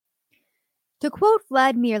To quote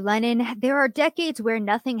Vladimir Lenin, there are decades where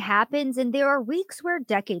nothing happens and there are weeks where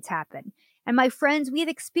decades happen. And my friends, we have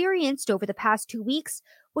experienced over the past 2 weeks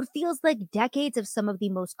what feels like decades of some of the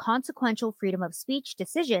most consequential freedom of speech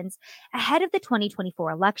decisions ahead of the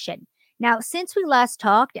 2024 election. Now, since we last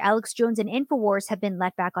talked, Alex Jones and InfoWars have been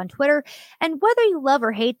let back on Twitter. And whether you love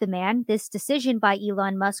or hate the man, this decision by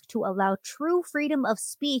Elon Musk to allow true freedom of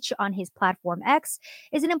speech on his platform X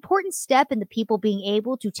is an important step in the people being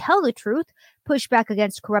able to tell the truth, push back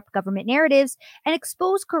against corrupt government narratives, and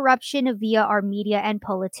expose corruption via our media and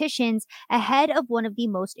politicians ahead of one of the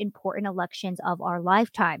most important elections of our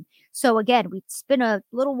lifetime. So again, it's been a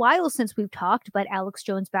little while since we've talked, but Alex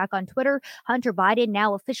Jones back on Twitter, Hunter Biden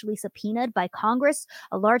now officially subpoenaed by Congress,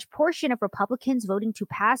 a large portion of Republicans voting to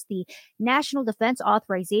pass the National Defense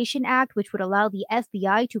Authorization Act, which would allow the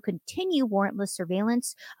FBI to continue warrantless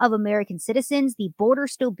surveillance of American citizens, the border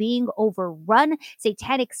still being overrun,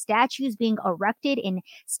 satanic statues being erected in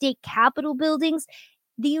state capitol buildings.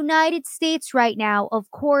 The United States right now,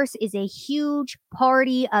 of course, is a huge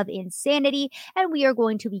party of insanity, and we are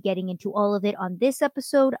going to be getting into all of it on this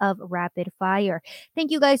episode of Rapid Fire.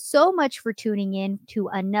 Thank you guys so much for tuning in to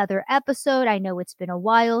another episode. I know it's been a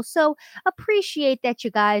while, so appreciate that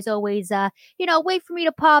you guys always, wait for me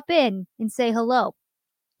to pop in and say hello.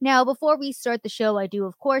 Now, before we start the show, I do,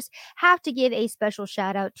 of course, have to give a special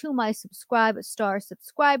shout out to my Subscribe Star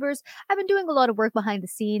subscribers. I've been doing a lot of work behind the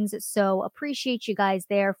scenes, so appreciate you guys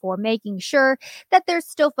there for making sure that there's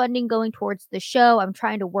still funding going towards the show. I'm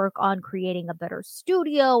trying to work on creating a better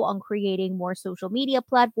studio, on creating more social media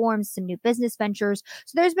platforms, some new business ventures.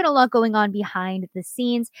 So there's been a lot going on behind the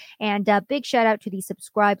scenes, and big shout out to the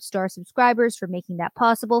Subscribe Star subscribers for making that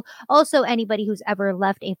possible. Also, anybody who's ever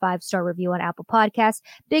left a 5-star review on Apple Podcasts.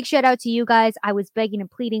 Big shout out to you guys. I was begging and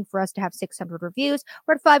pleading for us to have 600 reviews.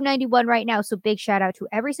 We're at 591 right now. So big shout out to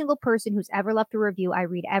every single person who's ever left a review. I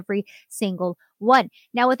read every single one.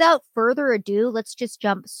 Now, without further ado, let's just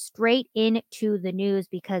jump straight into the news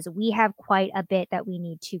because we have quite a bit that we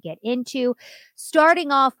need to get into.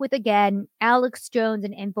 Starting off with, again, Alex Jones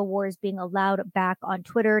and InfoWars being allowed back on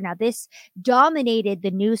Twitter. Now, this dominated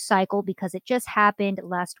the news cycle because it just happened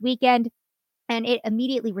last weekend. And it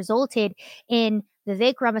immediately resulted in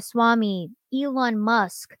Vivek Ramaswamy, Elon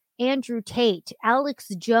Musk, Andrew Tate, Alex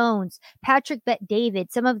Jones, Patrick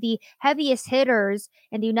Bet-David, some of the heaviest hitters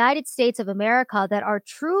in the United States of America that are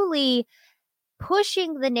truly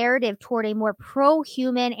pushing the narrative toward a more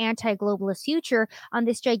pro-human, anti-globalist future on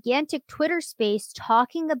this gigantic Twitter space,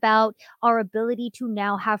 talking about our ability to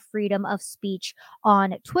now have freedom of speech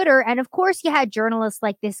on Twitter. And of course, you had journalists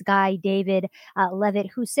like this guy, David Levitt,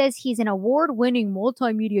 who says he's an award-winning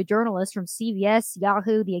multimedia journalist from CBS,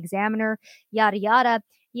 Yahoo, The Examiner, yada, yada.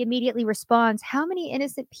 He immediately responds, how many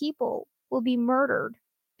innocent people will be murdered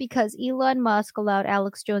because Elon Musk allowed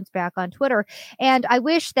Alex Jones back on Twitter? And I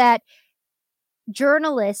wish that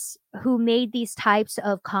journalists who made these types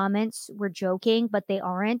of comments were joking, but they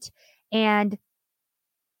aren't. And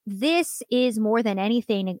this is more than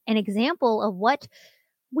anything an example of what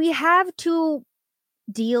we have to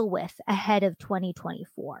deal with ahead of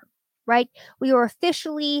 2024, right? We are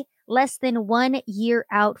officially less than 1 year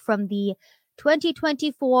out from the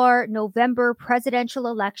 2024 November presidential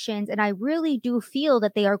elections, and I really do feel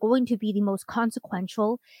that they are going to be the most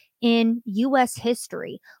consequential in U.S.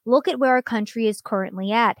 history. Look at where our country is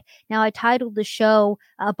currently at. Now, I titled the show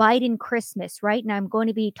Biden Christmas, right? And I'm going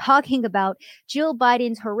to be talking about Jill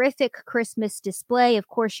Biden's horrific Christmas display. Of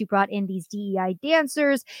course, she brought in these DEI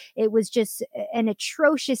dancers. It was just an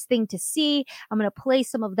atrocious thing to see. I'm going to play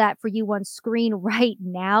some of that for you on screen right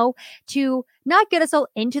now to not get us all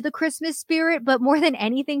into the Christmas spirit, but more than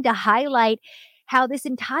anything to highlight how this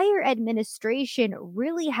entire administration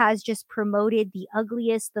really has just promoted the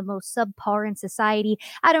ugliest, the most subpar in society.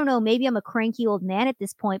 I don't know, maybe I'm a cranky old man at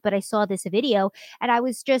this point, but I saw this video and I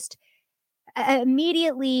was just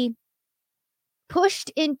immediately pushed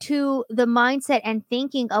into the mindset and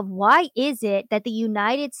thinking of why is it that the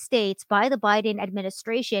United States by the Biden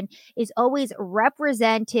administration is always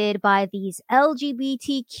represented by these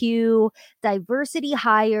LGBTQ diversity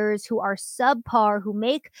hires who are subpar, who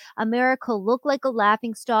make America look like a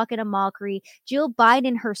laughingstock and a mockery. Jill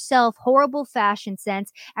Biden herself, horrible fashion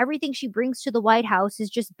sense. Everything she brings to the White House is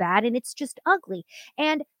just bad and it's just ugly.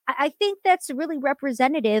 And I think that's really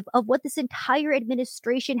representative of what this entire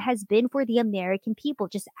administration has been for the American people,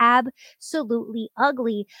 just absolutely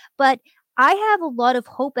ugly. But I have a lot of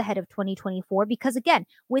hope ahead of 2024 because, again,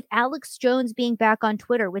 with Alex Jones being back on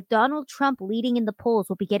Twitter, with Donald Trump leading in the polls,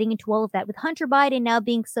 we'll be getting into all of that. With Hunter Biden now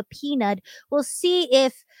being subpoenaed, we'll see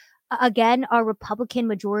if Again, our Republican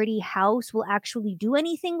majority House will actually do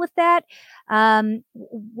anything with that.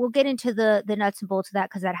 We'll get into the nuts and bolts of that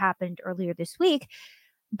because that happened earlier this week.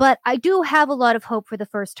 But I do have a lot of hope for the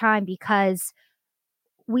first time because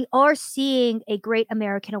we are seeing a great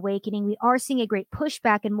American awakening. We are seeing a great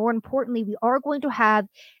pushback. And more importantly, we are going to have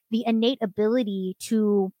the innate ability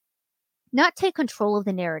to not take control of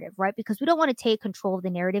the narrative, right? Because we don't want to take control of the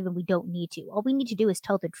narrative and we don't need to. All we need to do is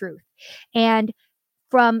tell the truth. And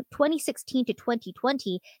from 2016 to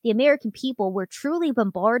 2020, the American people were truly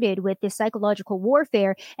bombarded with this psychological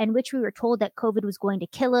warfare in which we were told that COVID was going to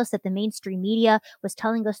kill us, that the mainstream media was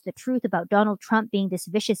telling us the truth about Donald Trump being this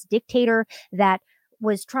vicious dictator that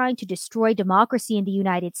was trying to destroy democracy in the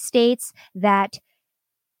United States, that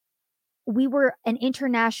we were an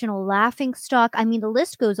international laughingstock. I mean, the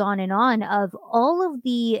list goes on and on of all of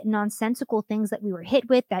the nonsensical things that we were hit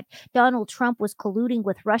with, that Donald Trump was colluding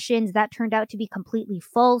with Russians. That turned out to be completely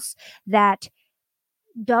false, that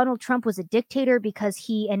Donald Trump was a dictator because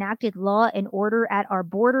he enacted law and order at our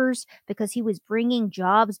borders, because he was bringing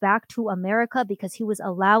jobs back to America, because he was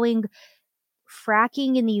allowing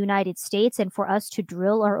fracking in the United States and for us to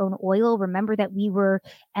drill our own oil. Remember that we were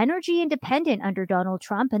energy independent under Donald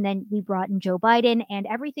Trump, and then we brought in Joe Biden, and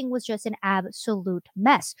everything was just an absolute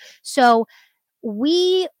mess. So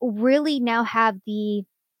we really now have the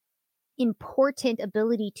important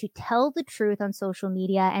ability to tell the truth on social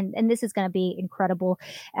media, and this is going to be incredible.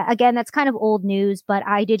 Again, that's kind of old news, but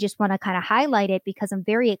I did just want to kind of highlight it because I'm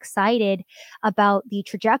very excited about the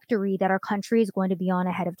trajectory that our country is going to be on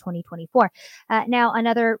ahead of 2024. Now,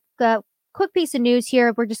 another quick piece of news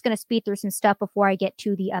here. We're just going to speed through some stuff before I get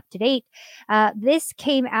to the up to date. This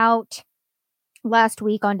came out last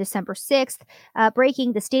week on December 6th,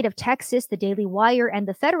 breaking: the state of Texas, the Daily Wire, and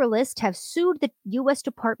the Federalist have sued the U.S.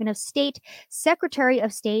 Department of State, Secretary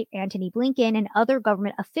of State Antony Blinken, and other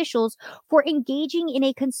government officials for engaging in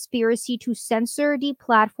a conspiracy to censor,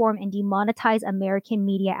 deplatform, and demonetize American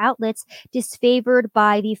media outlets disfavored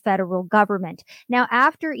by the federal government. Now,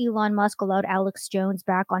 after Elon Musk allowed Alex Jones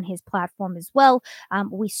back on his platform as well,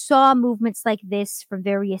 we saw movements like this from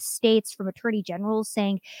various states, from attorney generals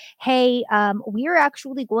saying, hey, we are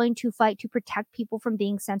actually going to fight to protect people from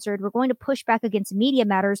being censored. We're going to push back against Media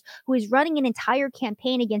Matters, who is running an entire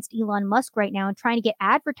campaign against Elon Musk right now and trying to get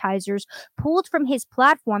advertisers pulled from his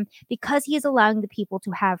platform because he is allowing the people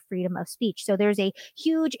to have freedom of speech. So there's a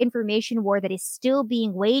huge information war that is still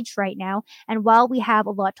being waged right now. And while we have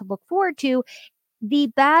a lot to look forward to, the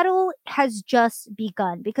battle has just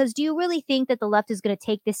begun. Because do you really think that the left is going to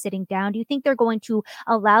take this sitting down? Do you think they're going to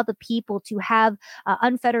allow the people to have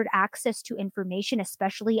unfettered access to information,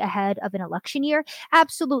 especially ahead of an election year?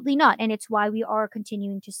 Absolutely not. And it's why we are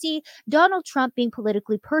continuing to see Donald Trump being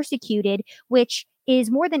politically persecuted, which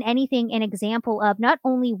is more than anything an example of not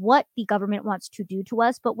only what the government wants to do to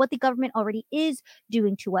us, but what the government already is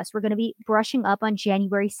doing to us. We're going to be brushing up on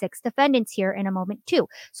January 6th defendants here in a moment too.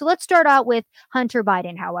 So let's start out with Hunter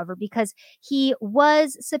Biden, however, because he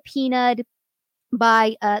was subpoenaed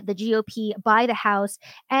by the GOP, by the House,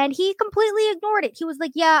 and he completely ignored it. He was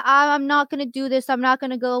like, yeah, I'm not going to do this. I'm not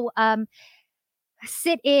going to go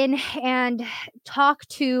sit in and talk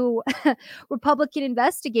to Republican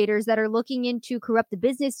investigators that are looking into corrupt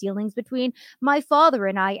business dealings between my father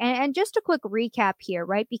and I. And just a quick recap here,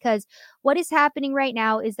 right? Because what is happening right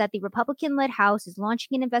now is that the Republican-led House is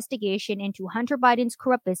launching an investigation into Hunter Biden's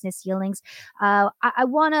corrupt business dealings. I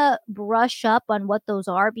want to brush up on what those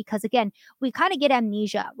are because, again, we kind of get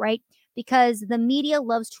amnesia, right? Because the media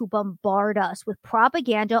loves to bombard us with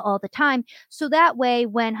propaganda all the time. So that way,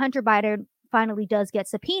 when Hunter Biden finally does get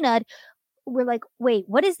subpoenaed, we're like, wait,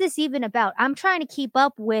 what is this even about? I'm trying to keep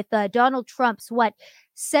up with Donald Trump's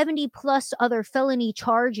 70 plus other felony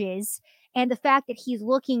charges, and the fact that he's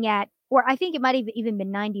looking at, or I think it might have even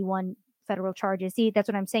been 91 federal charges. See, that's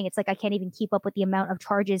what I'm saying. It's like I can't even keep up with the amount of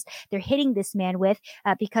charges they're hitting this man with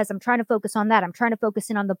because I'm trying to focus on that. I'm trying to focus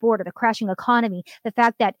in on the border, the crashing economy, the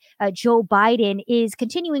fact that Joe Biden is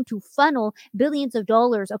continuing to funnel billions of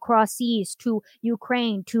dollars across seas to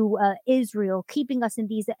Ukraine, to Israel, keeping us in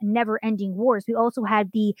these never-ending wars. We also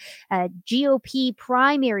had the GOP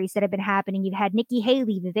primaries that have been happening. You've had Nikki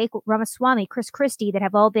Haley, Vivek Ramaswamy, Chris Christie that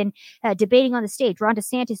have all been debating on the stage, Ron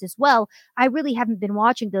DeSantis as well. I really haven't been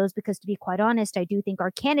watching those because, to be quite honest, I do think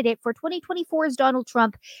our candidate for 2024 is Donald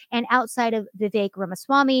Trump. And outside of Vivek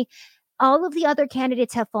Ramaswamy, all of the other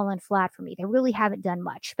candidates have fallen flat for me. They really haven't done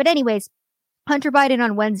much. But anyways, Hunter Biden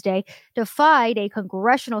on Wednesday defied a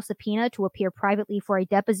congressional subpoena to appear privately for a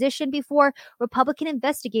deposition before Republican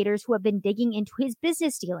investigators who have been digging into his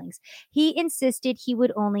business dealings. He insisted he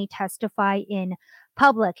would only testify in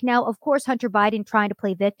public. Now, of course, Hunter Biden trying to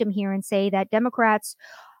play victim here and say that Democrats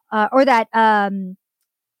or that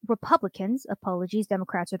Republicans, apologies,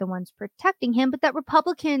 Democrats are the ones protecting him, but that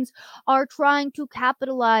Republicans are trying to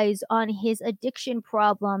capitalize on his addiction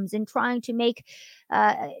problems and trying to make,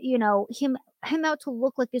 him out to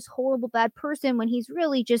look like this horrible bad person when he's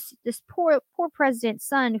really just this poor president's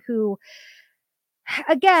son who,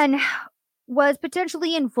 again, was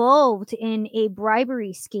potentially involved in a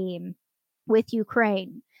bribery scheme with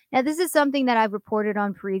Ukraine. Now, this is something that I've reported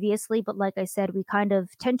on previously, but like I said, we kind of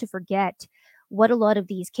tend to forget what a lot of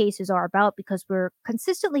these cases are about because we're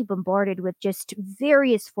consistently bombarded with just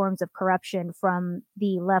various forms of corruption from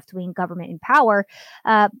the left wing government in power.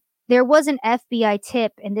 Uh, there was an FBI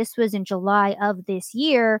tip, and this was in July of this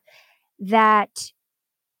year, that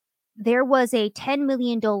there was a $10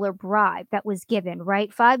 million bribe that was given,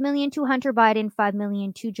 right? 5 million to Hunter Biden, 5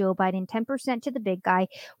 million to Joe Biden, 10% to the big guy.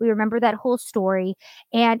 We remember that whole story,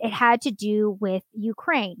 and it had to do with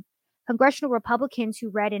Ukraine. Congressional Republicans who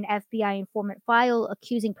read an FBI informant file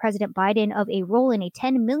accusing President Biden of a role in a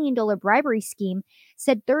 $10 million bribery scheme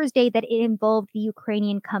said Thursday that it involved the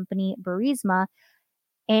Ukrainian company Burisma.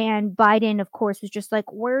 And Biden, of course, was just like,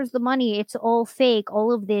 "Where's the money? It's all fake.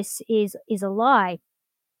 All of this is a lie."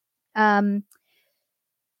 Um,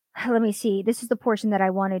 let me see. This is the portion that I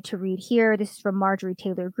wanted to read here. This is from Marjorie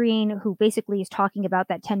Taylor Greene, who basically is talking about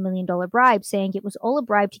that $10 million bribe, saying it was all a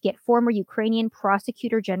bribe to get former Ukrainian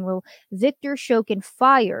Prosecutor General Viktor Shokin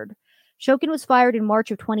fired. Shokin was fired in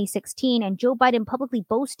March of 2016, and Joe Biden publicly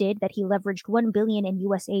boasted that he leveraged $1 billion in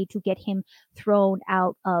US aid to get him thrown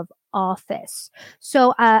out of office.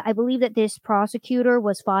 So I believe that this prosecutor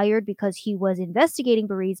was fired because he was investigating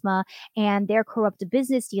Burisma and their corrupt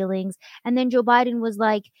business dealings. And then Joe Biden was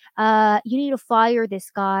like, you need to fire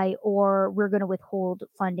this guy or we're going to withhold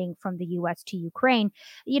funding from the US to Ukraine.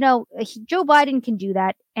 Joe Biden can do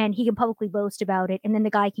that and he can publicly boast about it. And then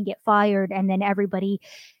the guy can get fired and then everybody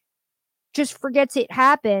just forgets it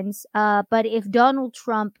happens. But if Donald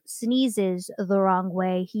Trump sneezes the wrong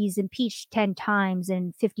way, he's impeached 10 times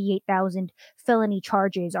and 58,000 felony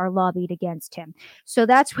charges are lobbied against him. So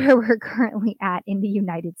that's where we're currently at in the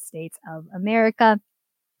United States of America.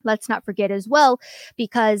 Let's not forget as well,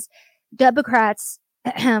 because Democrats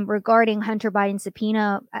regarding Hunter Biden's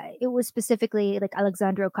subpoena, it was specifically like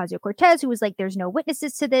Alexandria Ocasio-Cortez, who was like, there's no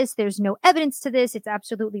witnesses to this. There's no evidence to this. It's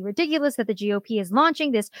absolutely ridiculous that the GOP is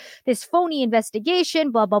launching this phony investigation,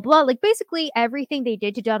 blah, blah, blah. Like basically everything they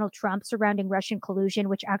did to Donald Trump surrounding Russian collusion,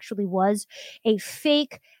 which actually was a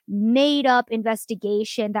fake, made up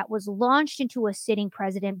investigation that was launched into a sitting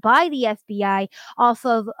president by the FBI off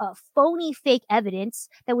of phony fake evidence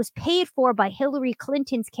that was paid for by Hillary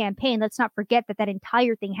Clinton's campaign. Let's not forget that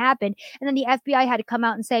entire thing happened. And then the FBI had to come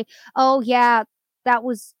out and say, oh, yeah, that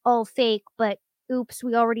was all fake, but oops,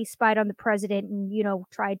 we already spied on the president and,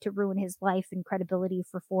 tried to ruin his life and credibility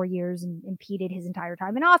for 4 years and impeded his entire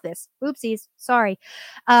time in office. Oopsies. Sorry.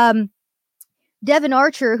 Devin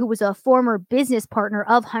Archer, who was a former business partner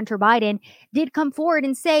of Hunter Biden, did come forward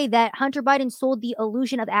and say that Hunter Biden sold the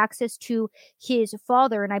illusion of access to his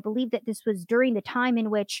father. And I believe that this was during the time in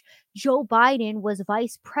which Joe Biden was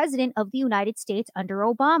vice president of the United States under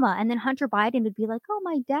Obama. And then Hunter Biden would be like, oh,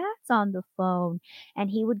 my dad's on the phone. And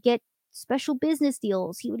he would get special business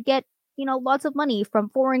deals. He would get lots of money from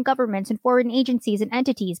foreign governments and foreign agencies and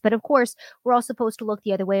entities. But of course, we're all supposed to look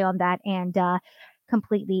the other way on that and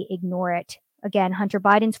completely ignore it. Again, Hunter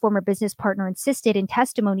Biden's former business partner insisted in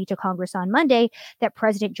testimony to Congress on Monday that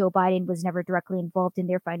President Joe Biden was never directly involved in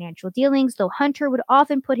their financial dealings, though Hunter would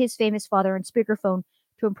often put his famous father on speakerphone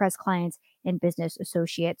to impress clients and business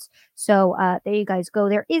associates. So there you guys go.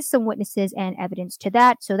 There is some witnesses and evidence to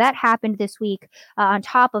that. So that happened this week. On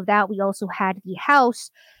top of that, we also had the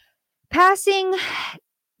House passing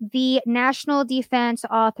the National Defense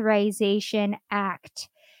Authorization Act.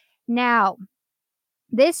 Now,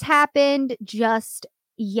 this happened just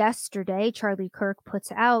yesterday. Charlie Kirk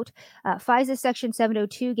puts out FISA Section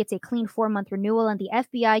 702 gets a clean 4-month renewal, and the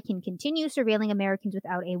FBI can continue surveilling Americans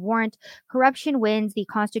without a warrant. Corruption wins, the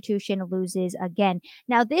Constitution loses again.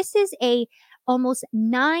 Now, this is a almost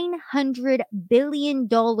 $900 billion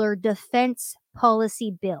defense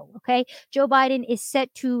policy bill. Okay. Joe Biden is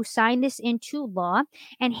set to sign this into law,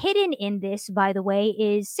 and hidden in this, by the way,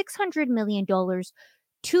 is $600 million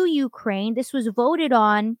to Ukraine. This was voted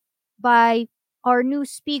on by our new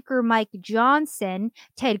speaker, Mike Johnson,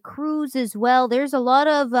 Ted Cruz as well. There's a lot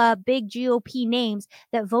of big GOP names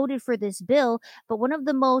that voted for this bill. But one of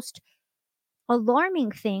the most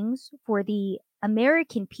alarming things for the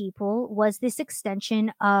American people was this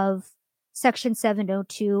extension of Section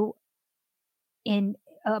 702 in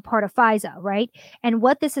part of FISA, right? And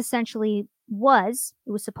what this essentially was,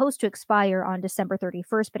 it was supposed to expire on December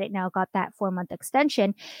 31st, but it now got that 4-month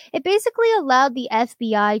extension. It basically allowed the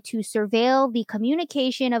FBI to surveil the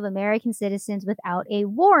communication of American citizens without a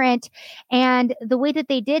warrant. And the way that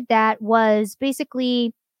they did that was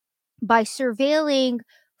basically by surveilling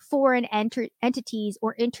foreign entities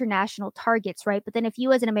or international targets, right? But then if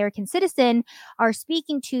you as an American citizen are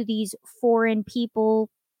speaking to these foreign people,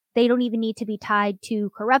 they don't even need to be tied to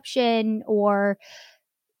corruption or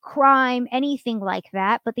crime, anything like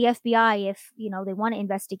that. But the FBI, if they want to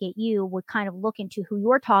investigate you, would kind of look into who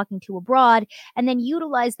you're talking to abroad and then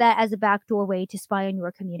utilize that as a backdoor way to spy on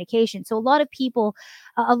your communication. So a lot of people,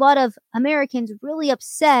 a lot of Americans really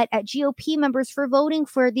upset at GOP members for voting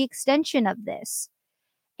for the extension of this.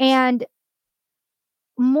 And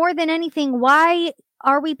more than anything, why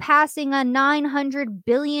are we passing a $900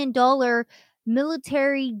 billion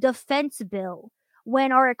military defense bill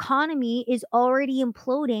when our economy is already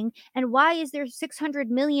imploding? And why is there 600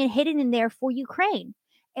 million hidden in there for Ukraine?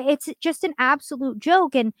 It's just an absolute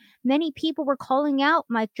joke. And many people were calling out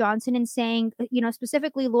Mike Johnson and saying,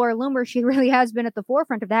 specifically Laura Loomer, she really has been at the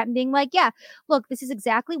forefront of that and being like, yeah, look, this is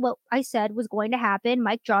exactly what I said was going to happen.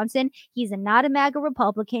 Mike Johnson, he's not a MAGA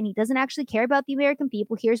Republican. He doesn't actually care about the American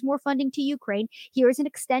people. Here's more funding to Ukraine. Here's an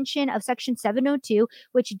extension of Section 702,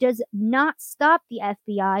 which does not stop the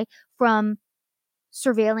FBI from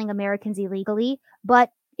surveilling Americans illegally,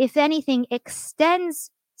 but if anything,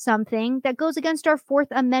 extends something that goes against our Fourth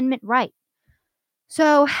Amendment right.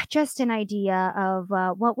 So just an idea of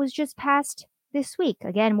what was just passed this week.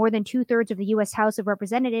 Again, more than 2/3 of the U.S. House of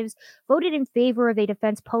Representatives voted in favor of a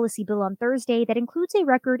defense policy bill on Thursday that includes a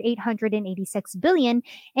record $886 billion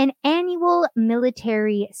in annual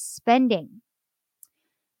military spending.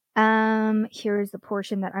 Here's the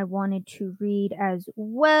portion that I wanted to read as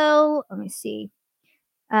well. Let me see.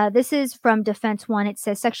 This is from Defense One. It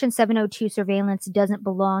says Section 702 surveillance doesn't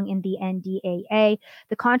belong in the NDAA.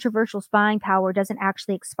 The controversial spying power doesn't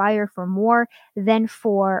actually expire for more than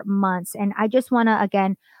 4 months. And I just want to,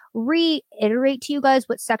 again, reiterate to you guys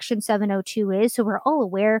what Section 702 is so we're all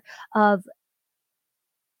aware of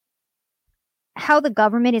how the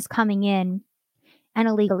government is coming in and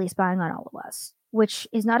illegally spying on all of us, which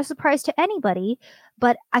is not a surprise to anybody,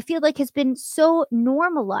 but I feel like has been so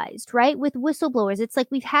normalized, right? With whistleblowers, it's like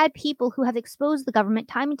we've had people who have exposed the government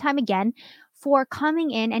time and time again for coming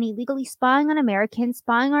in and illegally spying on Americans,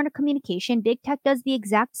 spying on our communication. Big tech does the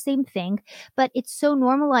exact same thing, but it's so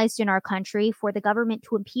normalized in our country for the government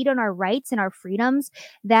to impede on our rights and our freedoms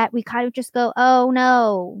that we kind of just go, oh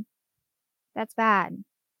no, that's bad.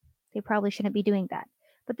 They probably shouldn't be doing that.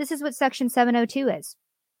 But this is what Section 702 is.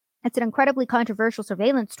 It's an incredibly controversial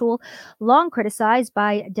surveillance tool, long criticized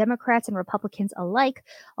by Democrats and Republicans alike.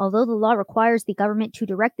 Although the law requires the government to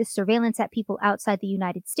direct this surveillance at people outside the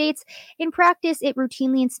United States, in practice, it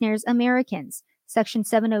routinely ensnares Americans. Section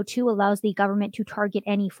 702 allows the government to target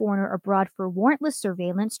any foreigner abroad for warrantless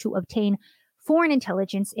surveillance to obtain foreign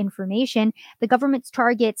intelligence information. The government's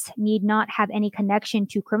targets need not have any connection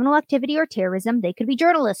to criminal activity or terrorism. They could be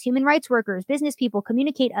journalists, human rights workers, business people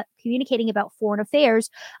communicating about foreign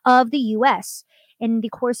affairs of the U.S. In the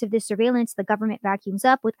course of this surveillance, the government vacuums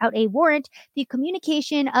up, without a warrant, the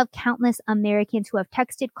communication of countless Americans who have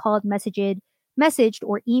texted, called, messaged,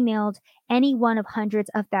 or emailed any one of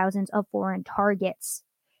hundreds of thousands of foreign targets.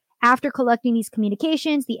 After collecting these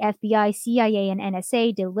communications, the FBI, CIA, and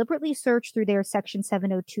NSA deliberately searched through their Section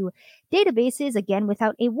 702 databases, again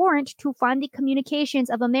without a warrant, to find the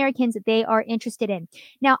communications of Americans they are interested in.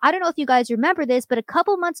 Now, I don't know if you guys remember this, but a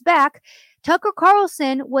couple months back, Tucker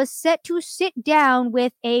Carlson was set to sit down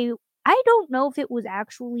with I don't know if it was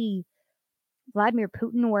actually Vladimir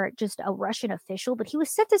Putin or just a Russian official, but he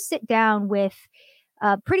was set to sit down with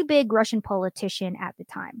a pretty big Russian politician at the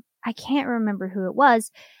time. I can't remember who it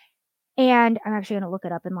was. And I'm actually going to look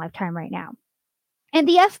it up in live time right now. And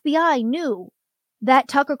the FBI knew that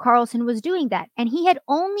Tucker Carlson was doing that. And he had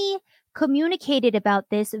only communicated about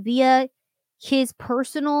this via his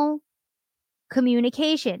personal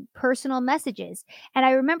communication, personal messages. And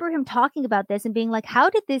I remember him talking about this and being like, how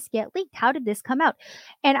did this get leaked? How did this come out?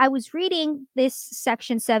 And I was reading this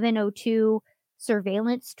Section 702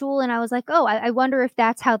 surveillance tool, and I was like, oh, I wonder if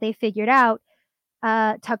that's how they figured out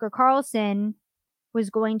Tucker Carlson was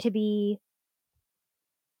going to be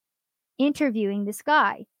interviewing this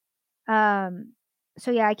guy.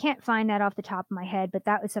 So yeah, I can't find that off the top of my head, but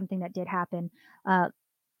that was something that did happen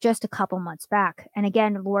just a couple months back. And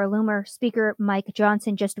again, Laura Loomer, Speaker Mike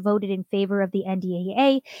Johnson just voted in favor of the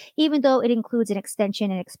NDAA, even though it includes an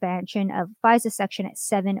extension and expansion of FISA Section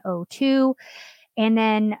 702. And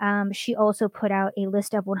then she also put out a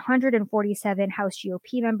list of 147 House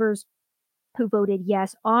GOP members who voted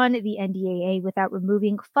yes on the NDAA without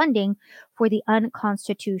removing funding for the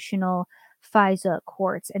unconstitutional FISA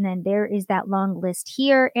courts. And then there is that long list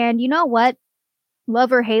here. And you know what?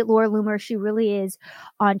 Love or hate Laura Loomer, she really is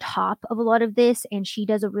on top of a lot of this, and she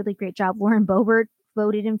does a really great job. Lauren Boebert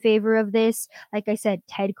voted in favor of this. Like I said,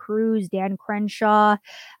 Ted Cruz, Dan Crenshaw,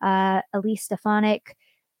 Elise Stefanik.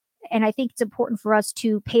 And I think it's important for us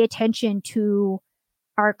to pay attention to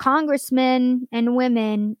our congressmen and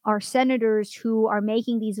women, our senators who are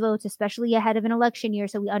making these votes, especially ahead of an election year,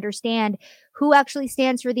 so we understand who actually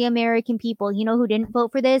stands for the American people. You know who didn't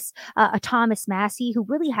vote for this? A Thomas Massey, who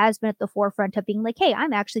really has been at the forefront of being like, hey,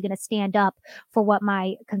 I'm actually going to stand up for what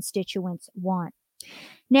my constituents want.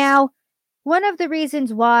 Now, one of the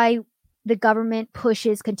reasons why the government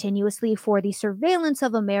pushes continuously for the surveillance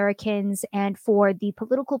of Americans and for the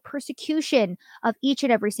political persecution of each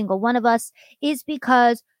and every single one of us is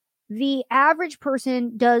because the average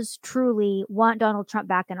person does truly want Donald Trump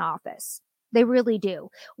back in office. They really do.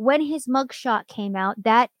 When his mugshot came out,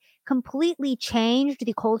 that completely changed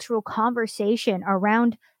the cultural conversation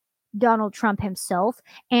around Donald Trump himself,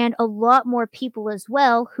 and a lot more people as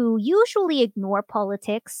well who usually ignore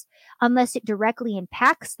politics unless it directly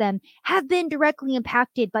impacts them, have been directly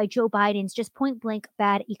impacted by Joe Biden's just point blank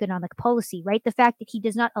bad economic policy, right? The fact that he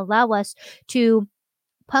does not allow us to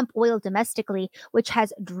pump oil domestically, which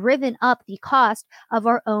has driven up the cost of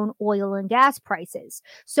our own oil and gas prices.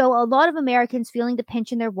 So a lot of Americans feeling the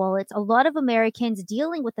pinch in their wallets, a lot of Americans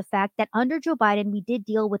dealing with the fact that under Joe Biden, we did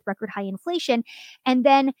deal with record high inflation, and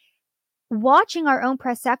then watching our own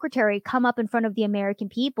press secretary come up in front of the American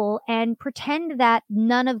people and pretend that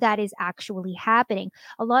none of that is actually happening.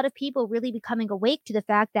 A lot of people really becoming awake to the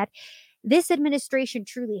fact that this administration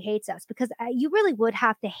truly hates us, because you really would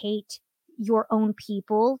have to hate your own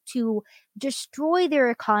people to destroy their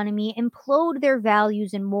economy, implode their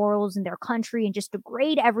values and morals in their country, and just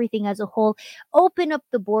degrade everything as a whole, open up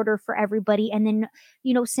the border for everybody, and then,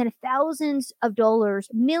 send thousands of dollars,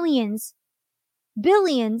 millions,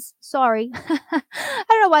 billions, sorry. I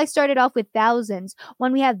don't know why I started off with thousands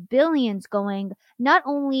when we have billions going not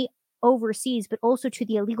only overseas, but also to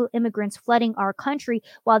the illegal immigrants flooding our country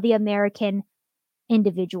while the American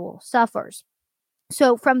individual suffers.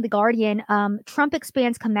 So from The Guardian, Trump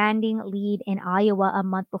expands commanding lead in Iowa a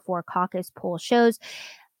month before caucus poll shows.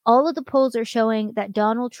 All of the polls are showing that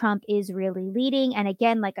Donald Trump is really leading. And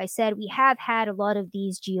again, like I said, we have had a lot of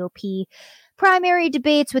these GOP primary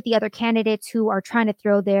debates with the other candidates who are trying to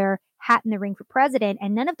throw their hat in the ring for president,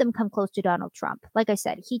 and none of them come close to Donald Trump. Like I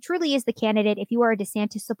said, he truly is the candidate. If you are a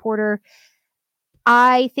DeSantis supporter,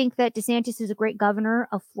 I think that DeSantis is a great governor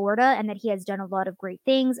of Florida and that he has done a lot of great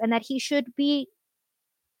things and that he should be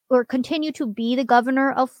or continue to be the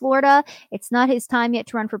governor of Florida. It's not his time yet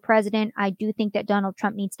to run for president. I do think that Donald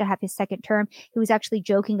Trump needs to have his second term. He was actually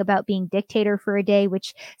joking about being dictator for a day,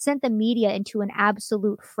 which sent the media into an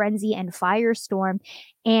absolute frenzy and firestorm.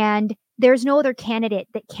 And there's no other candidate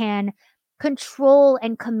that can control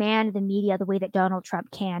and command the media the way that Donald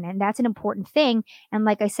Trump can. And that's an important thing. And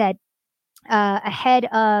like I said, ahead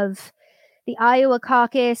of the Iowa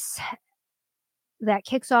caucus that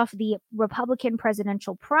kicks off the Republican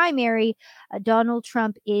presidential primary, Donald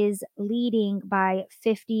Trump is leading by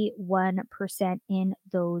 51% in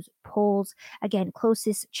those polls. Again,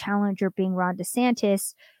 closest challenger being Ron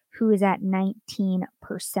DeSantis, who is at 19%.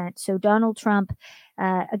 So Donald Trump,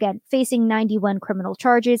 again, facing 91 criminal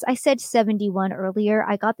charges. I said 71 earlier.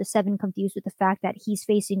 I got the 7 confused with the fact that he's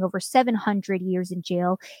facing over 700 years in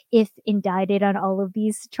jail if indicted on all of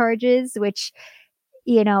these charges, which,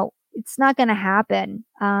 it's not going to happen.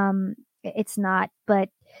 It's not, but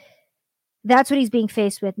that's what he's being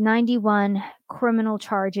faced with, 91 criminal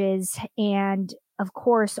charges. And of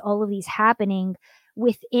course, all of these happening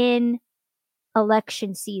within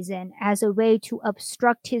election season as a way to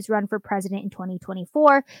obstruct his run for president in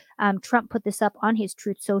 2024. Trump put this up on his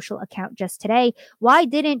Truth Social account just today. Why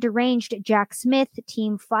didn't deranged Jack Smith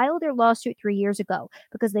team file their lawsuit 3 years ago?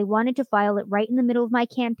 Because they wanted to file it right in the middle of my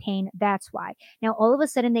campaign. That's why. Now, all of a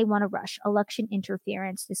sudden, they want to rush election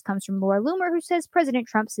interference. This comes from Laura Loomer, who says President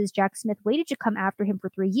Trump says Jack Smith waited to come after him for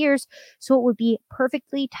 3 years, so it would be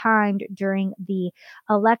perfectly timed during the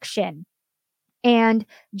election. And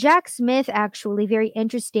Jack Smith, actually, very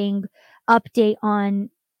interesting update on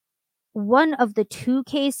one of the 2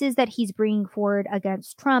 cases that he's bringing forward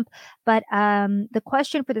against Trump. But the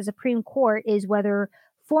question for the Supreme Court is whether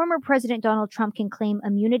former President Donald Trump can claim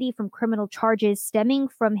immunity from criminal charges stemming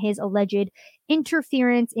from his alleged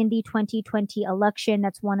interference in the 2020 election.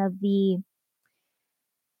 That's one of the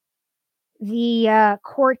the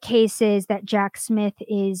court cases that Jack Smith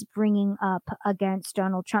is bringing up against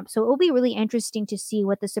Donald Trump. So it will be really interesting to see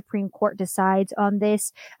what the Supreme Court decides on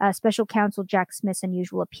this. Special counsel Jack Smith's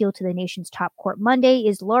unusual appeal to the nation's top court Monday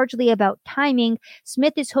is largely about timing.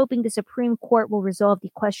 Smith is hoping the Supreme Court will resolve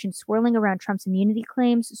the question swirling around Trump's immunity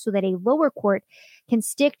claims so that a lower court can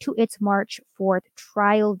stick to its March 4th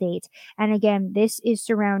trial date. And again, this is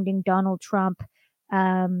surrounding Donald Trump.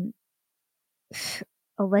 Um,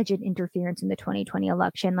 Alleged interference in the 2020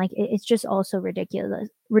 election. Like it's just also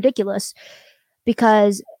ridiculous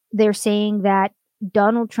because they're saying that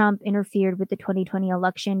Donald Trump interfered with the 2020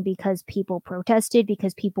 election because people protested,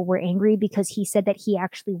 because people were angry, because he said that he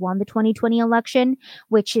actually won the 2020 election,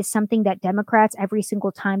 which is something that Democrats, every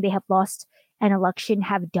single time they have lost an election,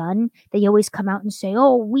 have done. They always come out and say,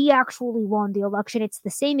 oh, we actually won the election. It's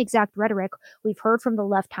the same exact rhetoric we've heard from the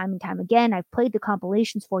left time and time again. I've played the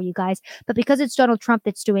compilations for you guys, but because it's Donald Trump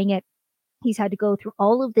that's doing it, he's had to go through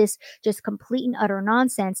all of this just complete and utter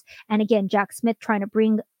nonsense. And again, Jack Smith trying to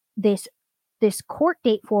bring this court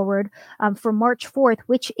date forward for March 4th,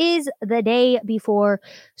 which is the day before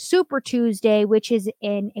Super Tuesday, which is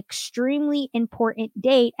an extremely important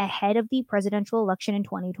date ahead of the presidential election in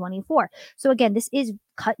 2024. So again, this is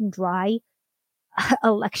cut and dry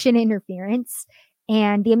election interference,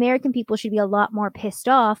 and the American people should be a lot more pissed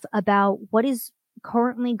off about what is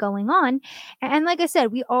currently going on. And like I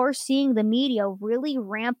said, we are seeing the media really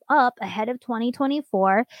ramp up ahead of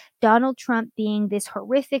 2024. Donald Trump being this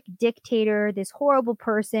horrific dictator, this horrible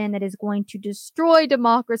person that is going to destroy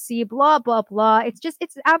democracy, blah, blah, blah. It's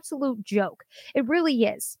an absolute joke. It really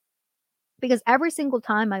is. Because every single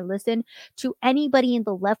time I listen to anybody in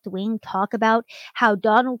the left wing talk about how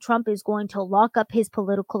Donald Trump is going to lock up his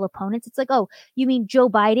political opponents, it's like, oh, you mean Joe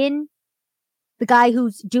Biden? The guy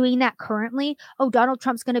who's doing that currently? Oh, Donald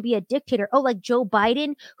Trump's going to be a dictator. Oh, like Joe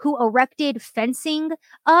Biden, who erected fencing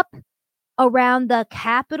up around the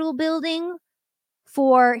Capitol building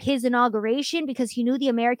for his inauguration because he knew the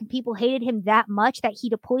American people hated him that much that he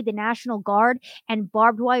deployed the National Guard and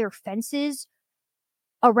barbed wire fences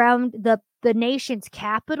around the nation's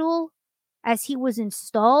capital as he was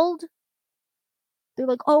installed. They're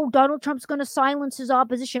like, oh, Donald Trump's going to silence his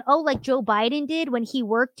opposition. Oh, like Joe Biden did when he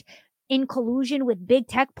worked in collusion with big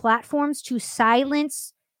tech platforms to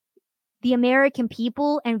silence the American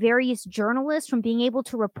people and various journalists from being able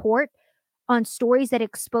to report on stories that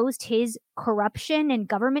exposed his corruption and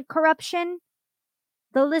government corruption.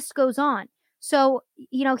 The list goes on. So,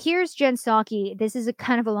 here's Jen Psaki. This is a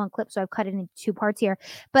kind of a long clip, so I've cut it into two parts here.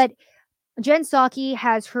 But Jen Psaki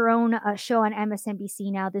has her own show on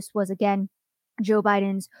MSNBC now. This was, again, Joe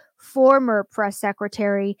Biden's former press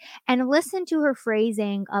secretary. And listen to her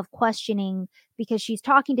phrasing of questioning because she's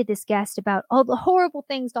talking to this guest about all the horrible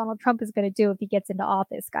things Donald Trump is going to do if he gets into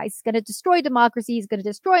office, guys. He's going to destroy democracy. He's going to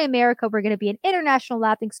destroy America. We're going to be an international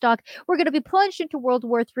laughingstock. We're going to be plunged into World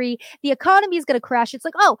War III. The economy is going to crash. It's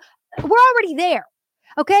like, oh, we're already there.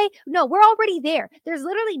 Okay? No, we're already there. There's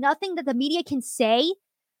literally nothing that the media can say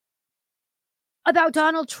about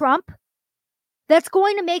Donald Trump that's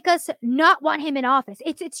going to make us not want him in office.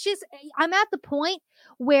 It's just, I'm at the point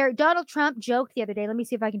where Donald Trump joked the other day. Let me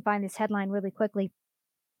see if I can find this headline really quickly.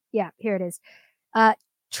 Yeah, here it is.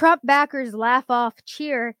 Trump backers laugh off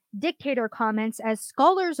cheer dictator comments as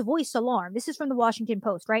scholars voice alarm. This is from the Washington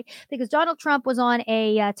Post, right? Because Donald Trump was on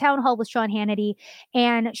a town hall with Sean Hannity,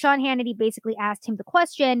 and Sean Hannity basically asked him the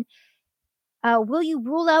question, will you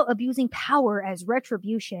rule out abusing power as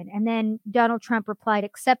retribution? And then Donald Trump replied,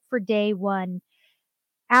 except for day one.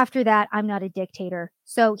 After that, I'm not a dictator.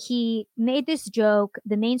 So he made this joke.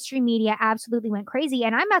 The mainstream media absolutely went crazy.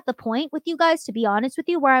 And I'm at the point with you guys, to be honest with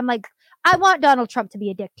you, where I'm like, I want Donald Trump to be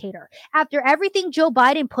a dictator. After everything Joe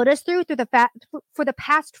Biden put us through for the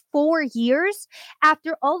past 4 years,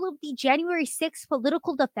 after all of the January 6th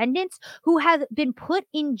political defendants who have been put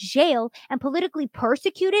in jail and politically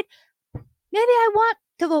persecuted, maybe I want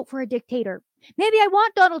to vote for a dictator. Maybe I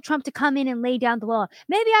want Donald Trump to come in and lay down the law.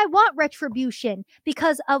 Maybe I want retribution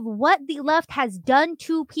because of what the left has done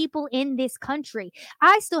to people in this country.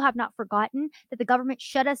 I still have not forgotten that the government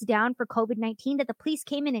shut us down for COVID-19, that the police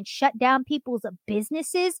came in and shut down people's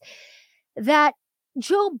businesses, that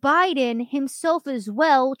Joe Biden himself as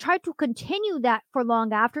well tried to continue that for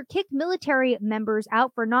long after, kicked military members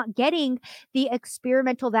out for not getting the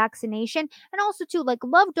experimental vaccination. And also too, like,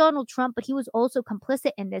 love Donald Trump, but he was also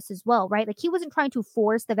complicit in this as well, right? Like, he wasn't trying to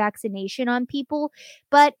force the vaccination on people,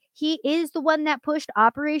 but he is the one that pushed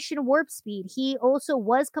Operation Warp Speed. He also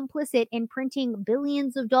was complicit in printing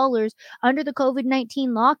billions of dollars under the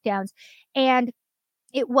COVID-19 lockdowns. And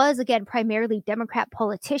it was, again, primarily Democrat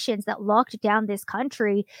politicians that locked down this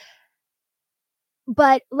country.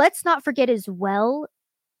 But let's not forget as well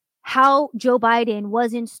how Joe Biden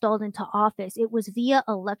was installed into office. It was via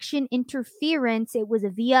election interference. It was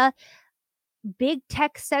via big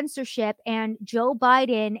tech censorship, and Joe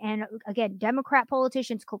Biden and again Democrat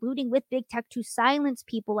politicians colluding with big tech to silence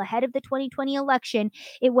people ahead of the 2020 election.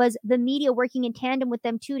 It was the media working in tandem with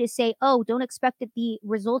them too to say, "Oh, don't expect that the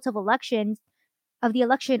results of the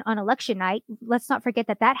election on election night." Let's not forget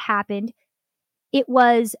that that happened. It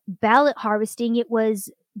was ballot harvesting. It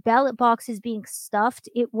was ballot boxes being stuffed.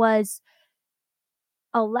 It was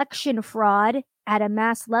election fraud at a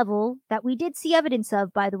mass level that we did see evidence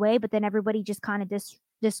of, by the way, but then everybody just kind of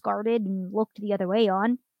discarded and looked the other way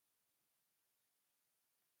on.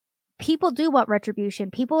 People do want retribution.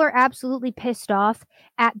 People are absolutely pissed off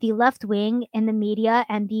at the left wing and the media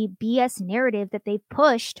and the BS narrative that they've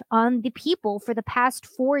pushed on the people for the past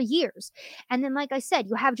 4 years. And then, like I said,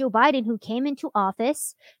 you have Joe Biden who came into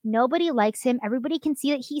office. Nobody likes him. Everybody can see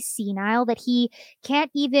that he's senile, that he can't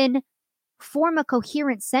even form a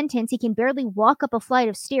coherent sentence. He can barely walk up a flight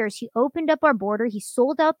of stairs. He opened up our border. He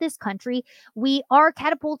sold out this country. We are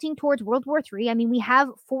catapulting towards World War III. I mean, we have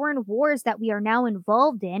foreign wars that we are now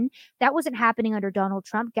involved in. That wasn't happening under Donald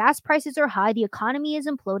Trump. Gas prices are high. The economy is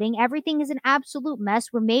imploding. Everything is an absolute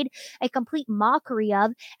mess. We're made a complete mockery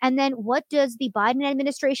of. And then what does the Biden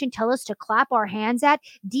administration tell us to clap our hands at?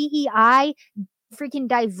 DEI, freaking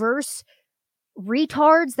diverse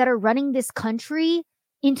retards that are running this country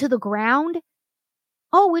into the ground.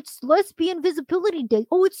 Oh, it's lesbian visibility day.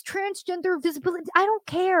 Oh, it's transgender visibility. I don't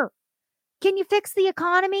care. Can you fix the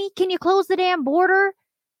economy? Can you close the damn border?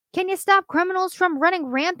 Can you stop criminals from running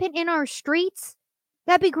rampant in our streets?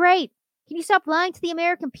 That'd be great. Can you stop lying to the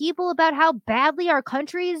American people about how badly our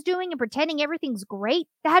country is doing and pretending everything's great?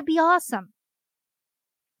 That'd be awesome.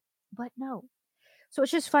 But no. So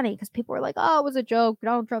it's just funny because people are like, oh, it was a joke.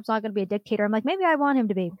 Donald Trump's not going to be a dictator. I'm like, maybe I want him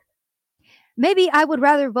to be. Maybe I would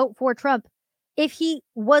rather vote for Trump if he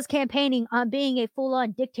was campaigning on being a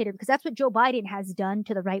full-on dictator, because that's what Joe Biden has done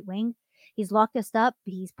to the right wing. He's locked us up.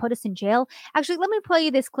 He's put us in jail. Actually, let me play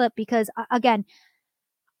you this clip because, again,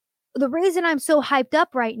 the reason I'm so hyped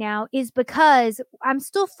up right now is because I'm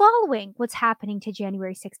still following what's happening to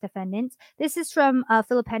January 6th defendants. This is from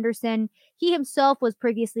Philip Henderson. He himself was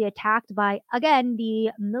previously attacked by, again,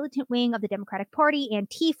 the militant wing of the Democratic Party,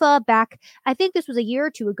 Antifa, back, I think this was a year or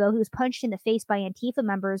two ago. He was punched in the face by Antifa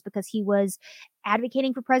members because he was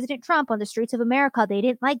advocating for President Trump on the streets of America. They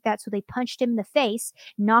didn't like that, so they punched him in the face,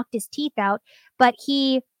 knocked his teeth out. But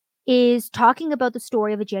he is talking about the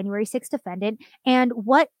story of a January 6th defendant and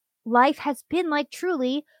what life has been like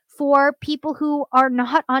truly for people who are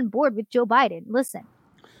not on board with Joe Biden. Listen.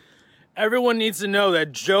 Everyone needs to know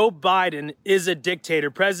that Joe Biden is a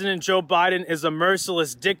dictator. President Joe Biden is a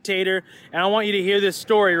merciless dictator. And I want you to hear this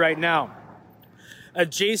story right now. A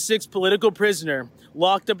J6 political prisoner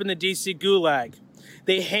locked up in the DC gulag.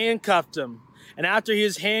 They handcuffed him. And after he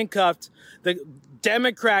was handcuffed, the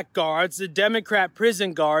Democrat guards, the Democrat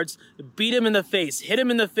prison guards, beat him in the face, hit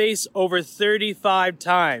him in the face over 35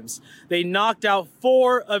 times. They knocked out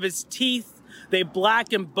 4 of his teeth. They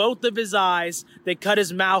blackened both of his eyes. They cut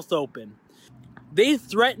his mouth open. They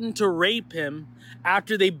threatened to rape him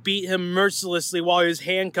after they beat him mercilessly while he was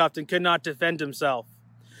handcuffed and could not defend himself.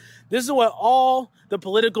 This is what all the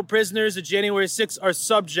political prisoners of January 6th are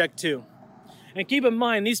subject to. And keep in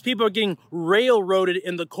mind, these people are getting railroaded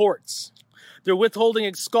in the courts. They're withholding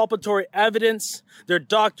exculpatory evidence. They're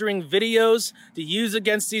doctoring videos to use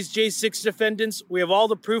against these J6 defendants. We have all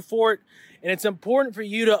the proof for it. And it's important for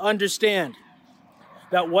you to understand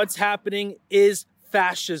that what's happening is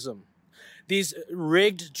fascism. These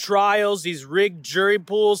rigged trials, these rigged jury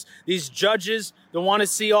pools, these judges that want to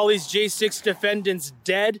see all these J6 defendants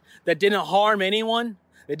dead that didn't harm anyone,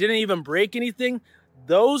 that didn't even break anything.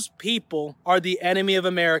 Those people are the enemy of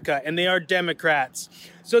America, and they are Democrats.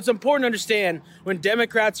 So it's important to understand when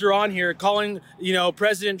Democrats are on here calling,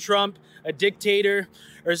 President Trump a dictator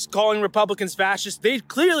or calling Republicans fascists, they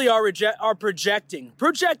clearly are projecting,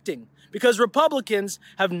 because Republicans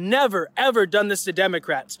have never, ever done this to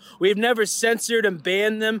Democrats. We've never censored and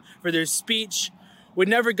banned them for their speech. We've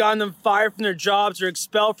never gotten them fired from their jobs or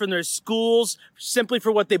expelled from their schools simply for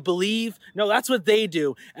what they believe. No, that's what they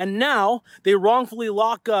do. And now they wrongfully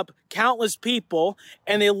lock up countless people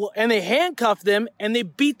and they handcuff them and they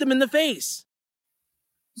beat them in the face.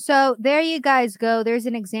 So there you guys go. There's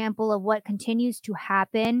an example of what continues to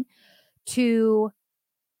happen to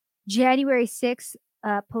January 6th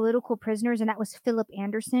political prisoners. And that was Philip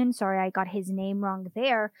Anderson. Sorry, I got his name wrong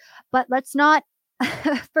there. But let's not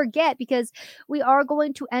forget, because we are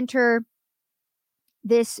going to enter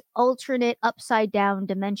this alternate upside down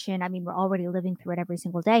dimension. I mean, we're already living through it every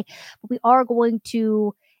single day, but we are going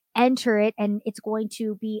to enter it, and it's going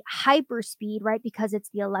to be hyper speed, right? Because it's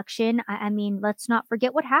the election. I mean, let's not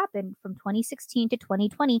forget what happened from 2016 to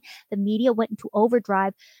 2020. The media went into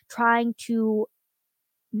overdrive trying to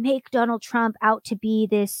make Donald Trump out to be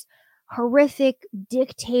this horrific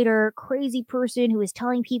dictator, crazy person who is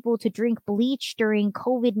telling people to drink bleach during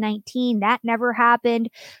COVID-19. That never happened.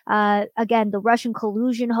 Again, the Russian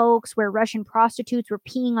collusion hoax where Russian prostitutes were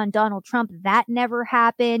peeing on Donald Trump. That never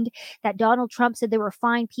happened. That Donald Trump said there were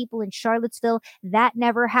fine people in Charlottesville. That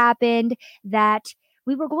never happened. That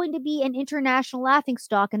we were going to be an international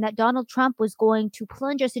laughingstock and that Donald Trump was going to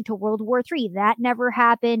plunge us into World War III. That never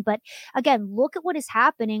happened. But again, look at what is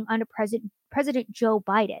happening under President Joe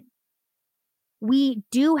Biden. We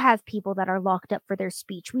do have people that are locked up for their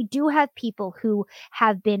speech. We do have people who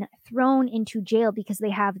have been thrown into jail because they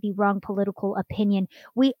have the wrong political opinion.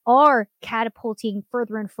 We are catapulting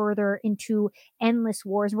further and further into endless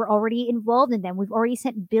wars. We're already involved in them. We've already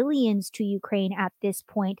sent billions to Ukraine at this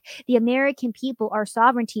point. The American people, our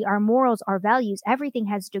sovereignty, our morals, our values, everything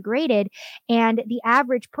has degraded. And the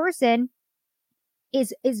average person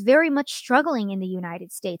is very much struggling in the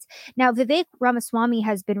United States. Now, Vivek Ramaswamy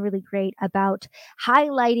has been really great about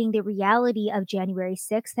highlighting the reality of January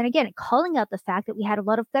 6th. And again, calling out the fact that we had a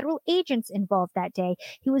lot of federal agents involved that day.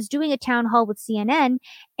 He was doing a town hall with CNN.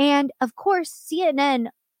 And of course, CNN,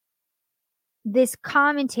 this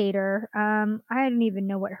commentator, I don't even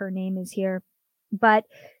know what her name is here, but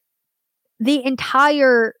the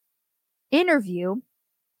entire interview,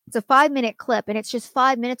 it's a 5-minute clip, and it's just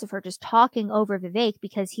 5 minutes of her just talking over Vivek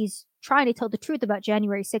because he's trying to tell the truth about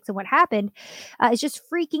January 6th and what happened. Is just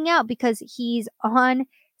freaking out because he's on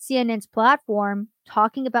CNN's platform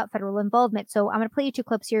talking about federal involvement. So I'm going to play you 2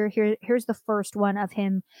 clips here. Here's the first one of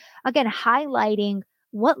him, again, highlighting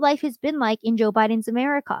what life has been like in Joe Biden's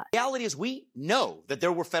America. The reality is we know that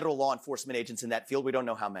there were federal law enforcement agents in that field. We don't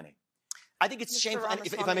know how many. I think it's shameful.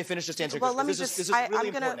 If I may finish just answering. Well, let me this just. is really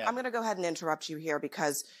important. I'm going to go ahead and interrupt you here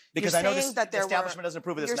because I know the establishment doesn't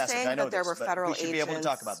approve of this message. I know that there were federal agents. We should be able to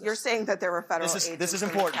talk about this. You're saying that there were federal agents. This is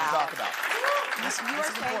important to talk about. You are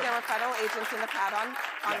saying there were federal agents in the crowd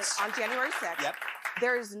on January 6th. Yep.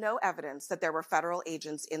 There is no evidence that there were federal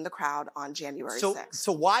agents in the crowd on January 6th.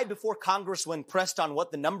 So why, before Congress, when pressed on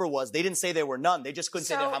what the number was, they didn't say there were none? They just couldn't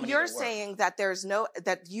say how many there were. So you're saying that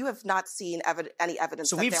that you have not seen any evidence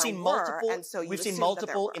that there were. We've seen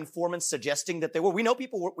multiple informants suggesting that there were. We know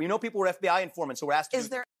people were FBI informants who were asked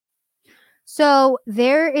to. So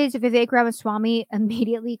there is Vivek Ramaswamy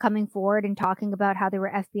immediately coming forward and talking about how there were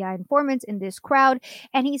FBI informants in this crowd,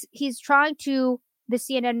 and he's trying to, the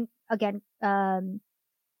CNN again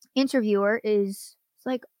interviewer is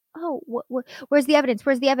like, oh, where's the evidence?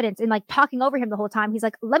 Where's the evidence? And like talking over him the whole time. He's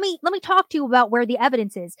like, let me talk to you about where the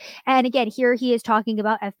evidence is. And again, here he is talking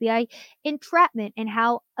about FBI entrapment and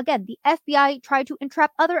how, again, the FBI tried to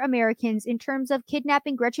entrap other Americans in terms of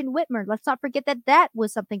kidnapping Gretchen Whitmer. Let's not forget that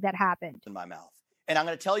was something that happened. In my mouth. And I'm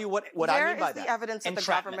going to tell you what I mean by that. Where is the evidence that the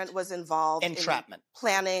government was involved in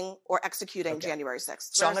planning or executing January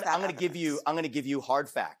 6th? So I'm going to give you hard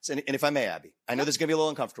facts. And if I may, Abby, I know this is going to be a little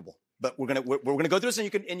uncomfortable, but we're going to go through this,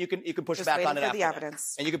 and you can push back on it after that.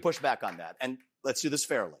 And you can push back on that. And let's do this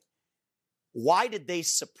fairly. Why did they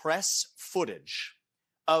suppress footage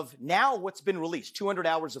of now what's been released, 200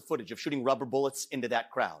 hours of footage of shooting rubber bullets into that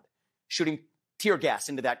crowd, shooting tear gas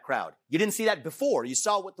into that crowd? You didn't see that before. You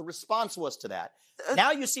saw what the response was to that.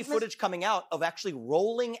 Now you see footage coming out of actually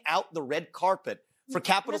rolling out the red carpet for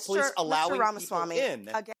Capitol Police allowing people in.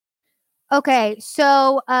 Okay,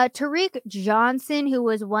 so Tariq Johnson, who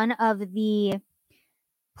was one of the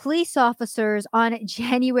police officers on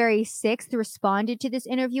January 6th, responded to this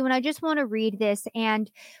interview, and I just want to read this.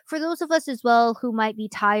 And for those of us as well who might be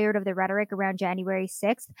tired of the rhetoric around January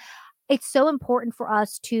 6th, it's so important for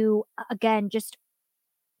us to, again, just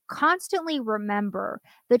constantly remember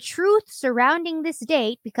the truth surrounding this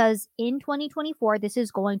date, because in 2024, this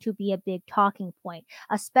is going to be a big talking point,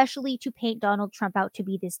 especially to paint Donald Trump out to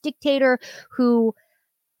be this dictator who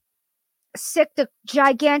sicked a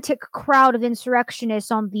gigantic crowd of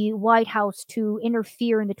insurrectionists on the White House to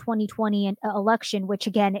interfere in the 2020 election, which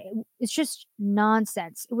again, it's just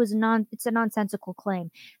nonsense. It's a nonsensical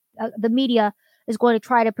claim. The media is going to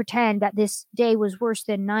try to pretend that this day was worse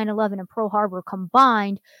than 9/11 and Pearl Harbor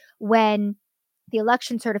combined, when the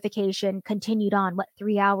election certification continued on,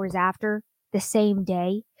 3 hours after the same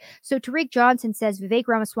day. So Tariq Johnson says Vivek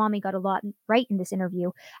Ramaswamy got a lot right in this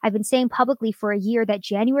interview. I've been saying publicly for a year that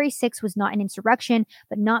January 6th was not an insurrection,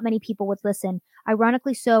 but not many people would listen.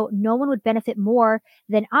 Ironically so, no one would benefit more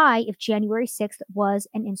than I if January 6th was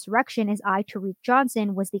an insurrection, as I, Tariq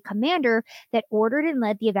Johnson, was the commander that ordered and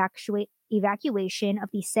led the evacuation of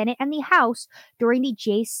the Senate and the House during the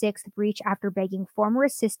J6 breach after begging former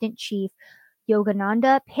Assistant Chief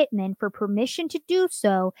Yogananda Pittman for permission to do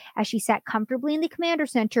so as she sat comfortably in the commander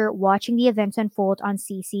center watching the events unfold on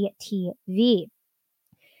CCTV.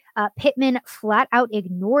 Pittman flat out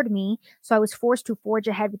ignored me, so I was forced to forge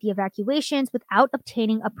ahead with the evacuations without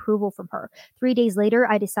obtaining approval from her. 3 days later,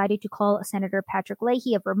 I decided to call Senator Patrick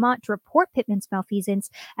Leahy of Vermont to report Pittman's malfeasance,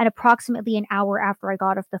 and approximately an hour after I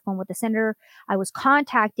got off the phone with the senator, I was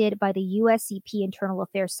contacted by the USCP Internal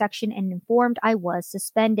Affairs section and informed I was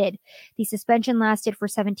suspended. The suspension lasted for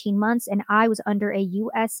 17 months, and I was under a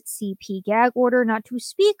USCP gag order not to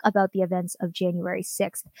speak about the events of January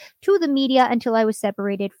 6th to the media until I was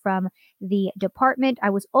separated from the department. I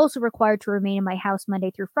was also required to remain in my house Monday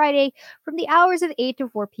through Friday from the hours of 8 to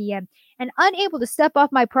 4 p.m. and unable to step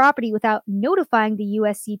off my property without notifying the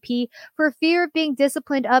USCP for fear of being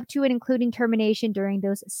disciplined up to and including termination during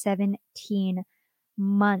those 17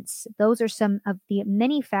 months. Those are some of the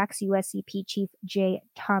many facts USCP Chief J.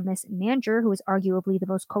 Thomas Manger, who is arguably the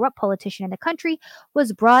most corrupt politician in the country,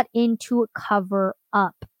 was brought in to cover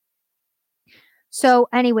up. So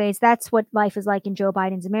anyways, that's what life is like in Joe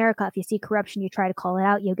Biden's America. If you see corruption, you try to call it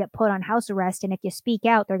out, you'll get put on house arrest. And if you speak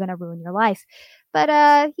out, they're going to ruin your life. But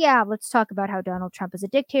yeah, let's talk about how Donald Trump is a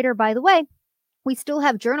dictator. By the way, we still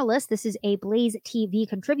have journalists. This is a Blaze TV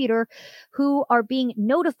contributor who are being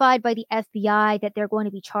notified by the FBI that they're going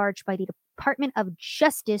to be charged by the Department of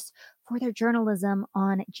Justice for their journalism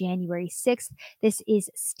on January 6th. This is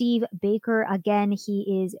Steve Baker. Again,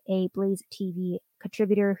 he is a Blaze TV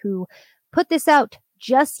contributor who put this out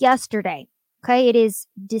just yesterday. Okay, it is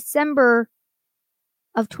December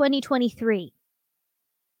of 2023.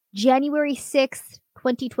 January 6th,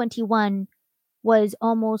 2021 was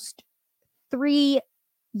almost 3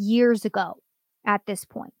 years ago at this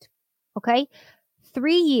point. Okay,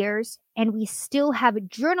 3 years, and we still have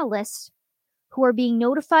journalists who are being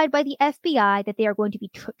notified by the FBI that they are going to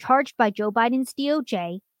be charged by Joe Biden's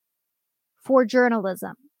DOJ for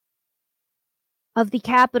journalism of the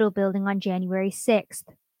Capitol building on January 6th.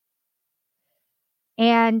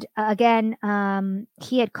 And again,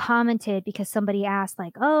 he had commented because somebody asked,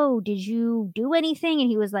 like, oh, did you do anything? And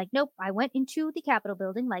he was like, nope, I went into the Capitol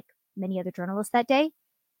building like many other journalists that day.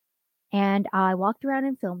 And I walked around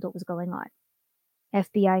and filmed what was going on.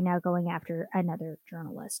 FBI now going after another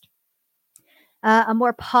journalist. A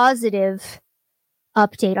more positive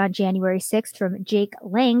update on January 6th from Jake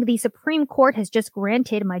Lang. The Supreme Court has just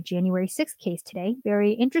granted my January 6th case today.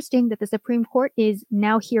 Very interesting that the Supreme Court is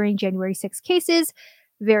now hearing January 6th cases.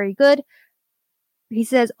 Very good. He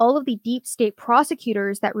says all of the deep state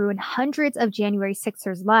prosecutors that ruined hundreds of January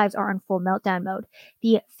 6ers' lives are on full meltdown mode.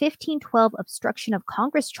 The 1512 obstruction of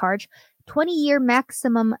Congress charge, 20-year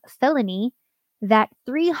maximum felony, that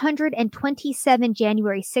 327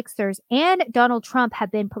 January 6ers and Donald Trump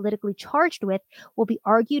have been politically charged with will be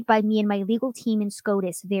argued by me and my legal team in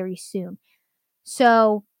SCOTUS very soon.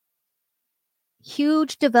 So,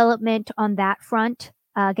 huge development on that front.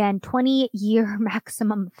 Again, 20-year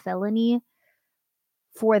maximum felony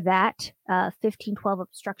for that 1512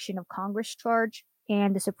 obstruction of Congress charge,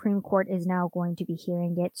 and the Supreme Court is now going to be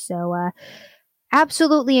hearing it. So,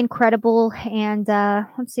 absolutely incredible. And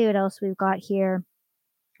let's see what else we've got here.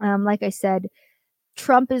 Like I said,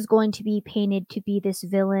 Trump is going to be painted to be this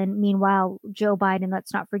villain. Meanwhile, Joe Biden,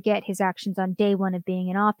 let's not forget his actions on day one of being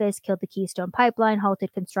in office, killed the Keystone Pipeline,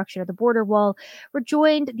 halted construction of the border wall,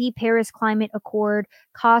 rejoined the Paris Climate Accord,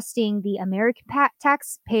 costing the American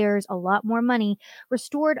taxpayers a lot more money,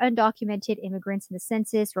 restored undocumented immigrants in the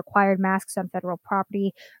census, required masks on federal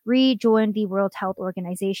property, rejoined the World Health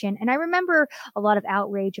Organization. And I remember a lot of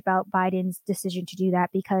outrage about Biden's decision to do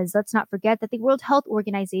that because let's not forget that the World Health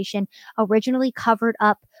Organization originally covered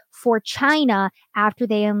up for China after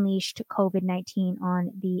they unleashed COVID-19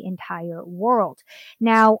 on the entire world.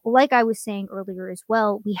 Now, like I was saying earlier as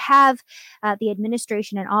well, we have the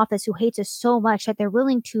administration in office who hates us so much that they're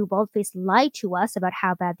willing to bald-faced lie to us about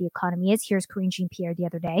how bad the economy is. Here's Karine Jean-Pierre the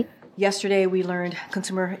other day. Yesterday, we learned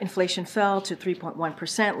consumer inflation fell to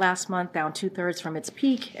 3.1% last month, down 2/3 from its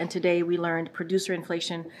peak. And today, we learned producer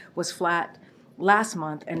inflation was flat, last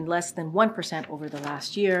month and less than 1% over the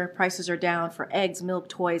last year. Prices are down for eggs, milk,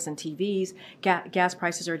 toys, and TVs. Gas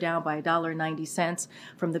prices are down by $1.90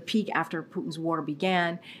 from the peak after Putin's war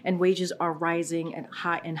began, and wages are rising and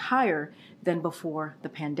higher than before the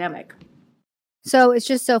pandemic. So it's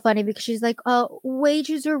just so funny because she's like, oh,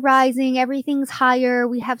 wages are rising, everything's higher,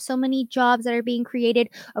 we have so many jobs that are being created.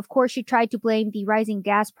 Of course, she tried to blame the rising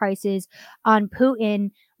gas prices on Putin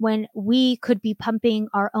when we could be pumping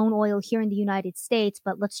our own oil here in the United States,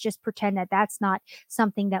 but let's just pretend that that's not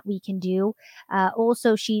something that we can do.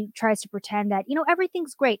 Also, she tries to pretend that,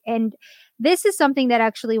 everything's great. And this is something that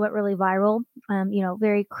actually went really viral,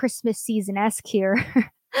 very Christmas season-esque here.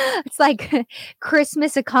 It's like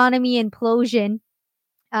Christmas economy implosion.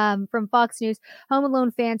 From Fox News, Home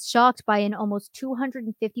Alone fans shocked by an almost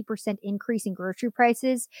 250% increase in grocery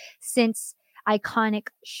prices since iconic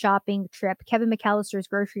shopping trip. Kevin McAllister's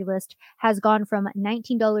grocery list has gone from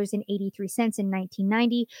 $19.83 in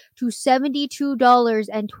 1990 to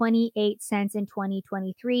 $72.28 in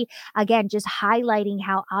 2023. Again, just highlighting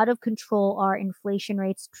how out of control our inflation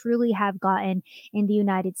rates truly have gotten in the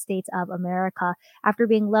United States of America. After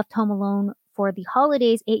being left home alone for the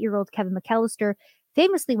holidays, 8-year-old Kevin McAllister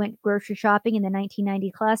famously went grocery shopping in the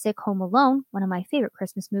 1990 classic Home Alone, one of my favorite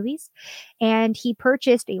Christmas movies, and he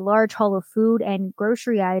purchased a large haul of food and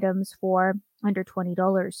grocery items for under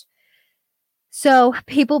 $20. So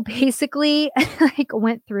people basically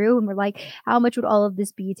went through and were like, how much would all of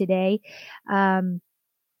this be today? And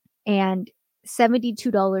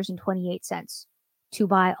 $72.28 to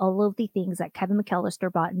buy all of the things that Kevin McAllister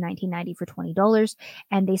bought in 1990 for $20.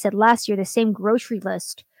 And they said last year the same grocery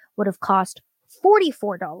list would have cost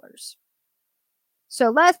 $44. So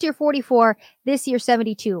last year 44, this year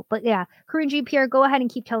 72. But yeah, Corinne Jean-Pierre, go ahead and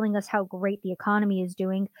keep telling us how great the economy is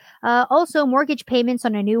doing. Also, mortgage payments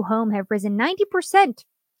on a new home have risen 90%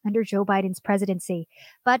 under Joe Biden's presidency.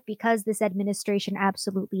 But because this administration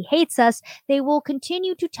absolutely hates us, they will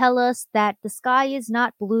continue to tell us that the sky is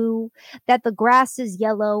not blue, that the grass is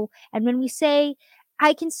yellow. And when we say,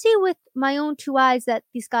 I can see with my own two eyes that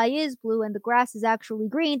the sky is blue and the grass is actually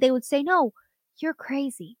green, they would say, no, you're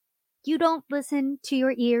crazy. You don't listen to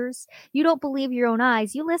your ears. You don't believe your own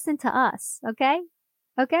eyes. You listen to us. Okay?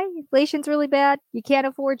 Okay? Inflation's really bad. You can't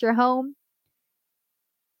afford your home.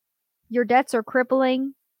 Your debts are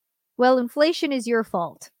crippling. Well, inflation is your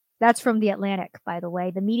fault. That's from The Atlantic, by the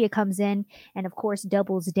way. The media comes in and, of course,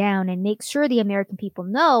 doubles down and makes sure the American people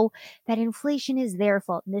know that inflation is their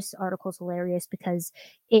fault. And this article is hilarious because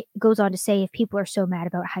it goes on to say, if people are so mad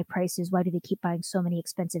about high prices, why do they keep buying so many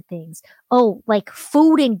expensive things? Oh, like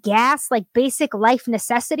food and gas, like basic life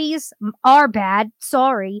necessities are bad.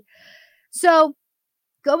 Sorry. So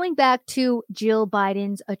going back to Jill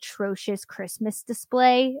Biden's atrocious Christmas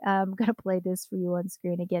display, I'm going to play this for you on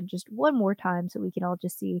screen again just one more time so we can all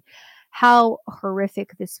just see how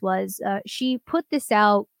horrific this was. She put this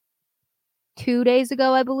out 2 days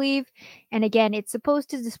ago, I believe. And again, it's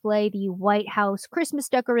supposed to display the White House Christmas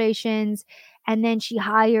decorations. And then she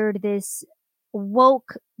hired this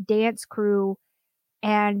woke dance crew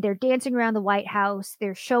and they're dancing around the White House.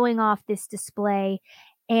 They're showing off this display.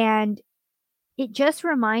 And it just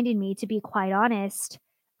reminded me, to be quite honest,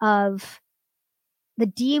 of the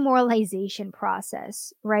demoralization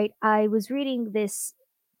process, right? I was reading this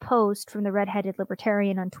post from the redheaded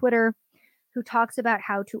libertarian on Twitter who talks about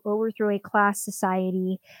how to overthrow a class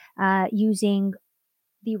society using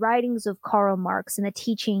the writings of Karl Marx and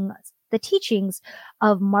the teachings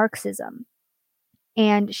of Marxism.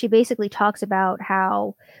 And she basically talks about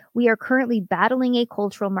how we are currently battling a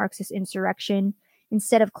cultural Marxist insurrection.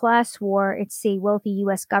 Instead of class war, it's a wealthy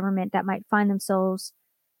U.S. government that might find themselves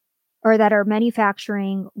or that are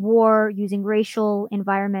manufacturing war using racial,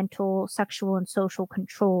 environmental, sexual, and social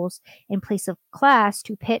controls in place of class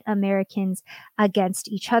to pit Americans against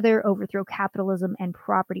each other, overthrow capitalism and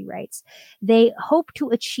property rights. They hope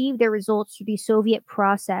to achieve their results through the Soviet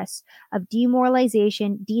process of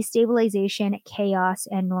demoralization, destabilization, chaos,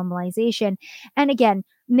 and normalization. And again,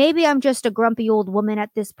 maybe I'm just a grumpy old woman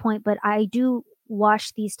at this point, but I do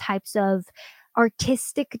watch these types of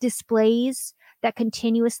artistic displays that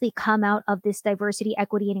continuously come out of this diversity,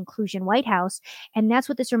 equity, and inclusion White House. And that's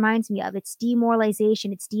what this reminds me of. It's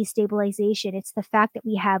demoralization. It's destabilization. It's the fact that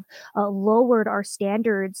we have lowered our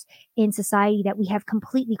standards in society, that we have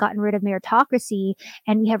completely gotten rid of meritocracy,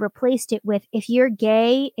 and we have replaced it with, if you're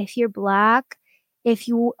gay, if you're Black, if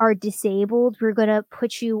you are disabled, we're going to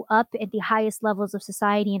put you up at the highest levels of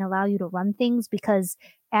society and allow you to run things because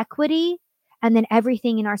equity. And then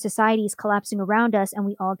everything in our society is collapsing around us and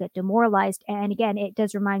we all get demoralized. And again, it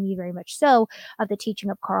does remind me very much so of the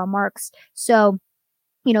teaching of Karl Marx. So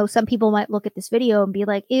some people might look at this video and be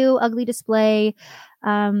like, ew, ugly display.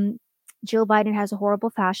 Jill Biden has a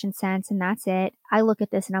horrible fashion sense, and that's it. I look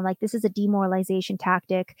at this and I'm like, this is a demoralization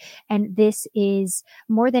tactic. And this is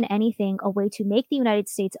more than anything a way to make the United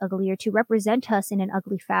States uglier, to represent us in an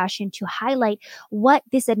ugly fashion, to highlight what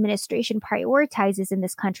this administration prioritizes in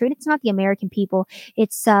this country. And it's not the American people.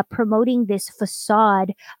 It's promoting this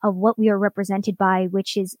facade of what we are represented by,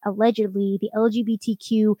 which is allegedly the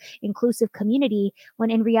LGBTQ inclusive community,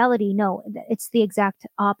 when in reality, no, it's the exact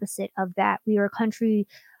opposite of that. We are a country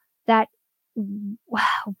that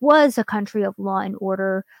was a country of law and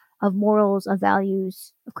order, of morals, of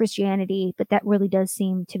values, of Christianity, but that really does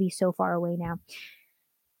seem to be so far away now.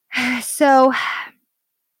 So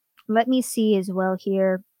let me see as well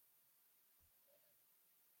here.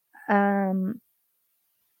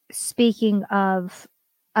 Speaking of,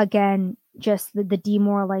 again, just the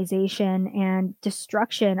demoralization and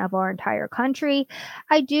destruction of our entire country,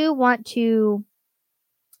 I do want to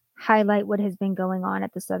highlight what has been going on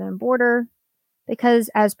at the southern border,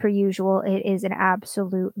 because as per usual, it is an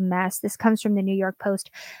absolute mess. This comes from the New York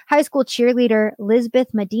Post. High school cheerleader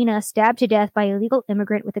Lisbeth Medina stabbed to death by illegal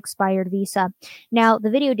immigrant with expired visa. Now,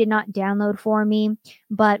 the video did not download for me,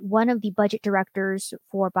 but one of the budget directors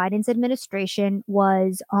for Biden's administration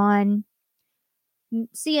was on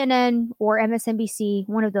CNN or MSNBC,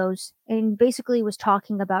 one of those, and basically was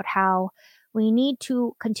talking about how we need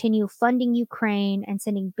to continue funding Ukraine and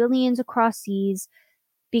sending billions across seas,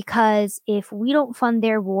 because if we don't fund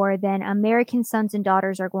their war, then American sons and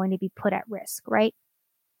daughters are going to be put at risk, right?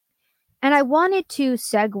 And I wanted to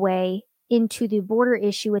segue into the border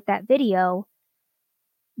issue with that video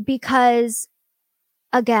because,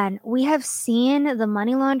 again, we have seen the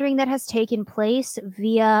money laundering that has taken place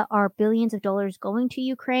via our billions of dollars going to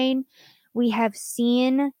Ukraine. We have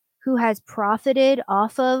seen who has profited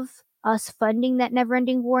off of us funding that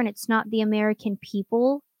never-ending war, and it's not the American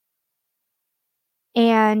people.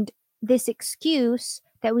 And this excuse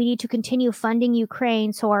that we need to continue funding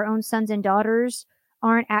Ukraine so our own sons and daughters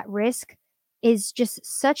aren't at risk is just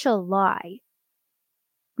such a lie.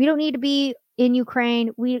 We don't need to be in Ukraine.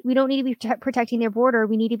 We don't need to be protecting their border.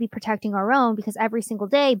 We need to be protecting our own, because every single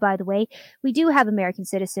day, by the way, we do have American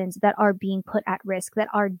citizens that are being put at risk, that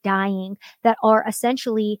are dying, that are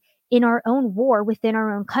essentially in our own war within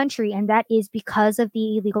our own country. And that is because of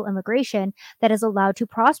the illegal immigration that is allowed to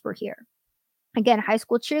prosper here. Again, high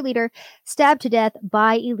school cheerleader stabbed to death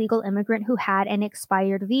by illegal immigrant who had an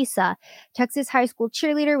expired visa. Texas high school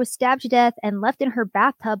cheerleader was stabbed to death and left in her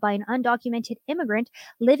bathtub by an undocumented immigrant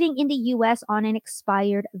living in the U.S. on an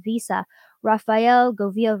expired visa. Rafael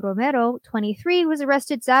Govia Romero, 23, was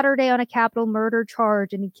arrested Saturday on a capital murder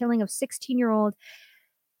charge in the killing of 16-year-old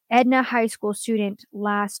Edna high school student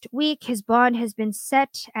last week. His bond has been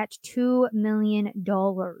set at $2 million.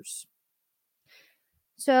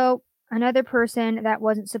 So, another person that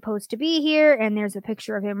wasn't supposed to be here, and there's a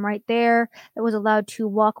picture of him right there, that was allowed to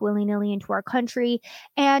walk willy-nilly into our country.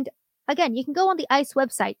 And again, you can go on the ICE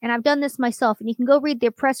website, and I've done this myself, and you can go read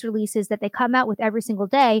their press releases that they come out with every single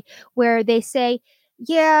day, where they say,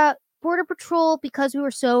 yeah, Border Patrol, because we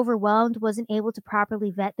were so overwhelmed, wasn't able to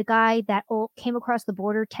properly vet the guy that came across the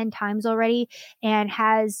border 10 times already and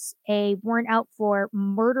has a warrant out for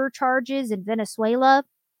murder charges in Venezuela.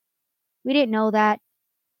 We didn't know that.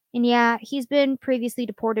 And yeah, he's been previously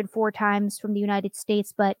deported 4 times from the United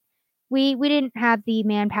States, but we didn't have the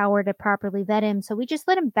manpower to properly vet him, so we just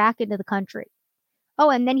let him back into the country. Oh,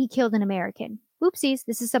 and then he killed an American. Oopsies,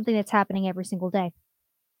 this is something that's happening every single day.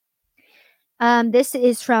 This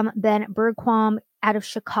is from Ben Bergquam out of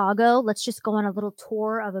Chicago. Let's just go on a little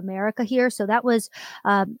tour of America here. So that was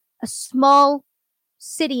a small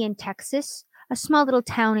city in Texas. A small little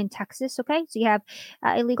town in Texas, okay? So you have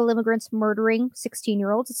illegal immigrants murdering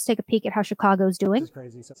 16-year-olds. Let's take a peek at how Chicago's doing. This is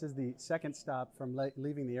crazy. So this is the second stop from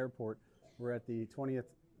leaving the airport. We're at the 20th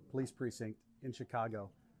Police Precinct in Chicago.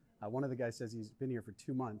 One of the guys says he's been here for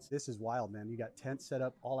 2 months. This is wild, man. You got tents set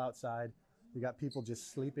up all outside. You got people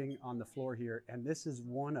just sleeping on the floor here. And this is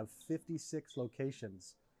one of 56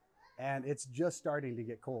 locations. And it's just starting to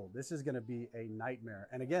get cold. This is going to be a nightmare.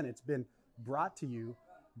 And again, it's been brought to you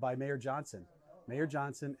by Mayor Johnson. Mayor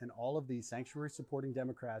Johnson and all of the sanctuary supporting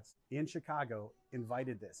Democrats in Chicago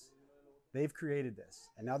invited this. They've created this,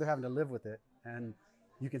 and now they're having to live with it. And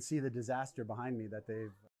you can see the disaster behind me that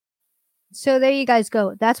they've. So there you guys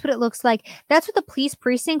go. That's what it looks like. That's what the police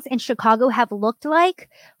precincts in Chicago have looked like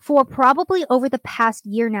for probably over the past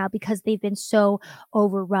year now, because they've been so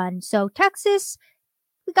overrun. So Texas,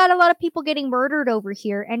 we got a lot of people getting murdered over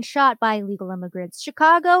here and shot by illegal immigrants.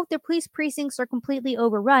 Chicago, the police precincts are completely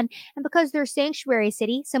overrun. And because they're a sanctuary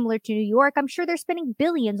city, similar to New York, I'm sure they're spending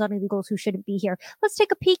billions on illegals who shouldn't be here. Let's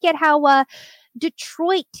take a peek at how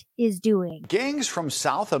Detroit is doing. Gangs from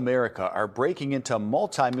South America are breaking into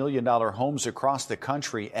multi-million-dollar homes across the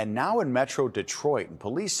country and now in Metro Detroit. And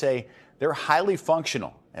police say they're highly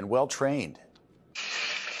functional and well-trained.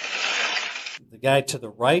 The guy to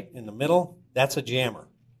the right in the middle, that's a jammer.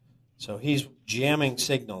 So he's jamming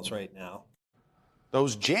signals right now.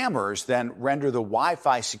 Those jammers then render the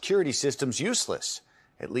Wi-Fi security systems useless.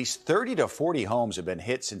 At least 30 to 40 homes have been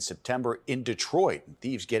hit since September in Detroit.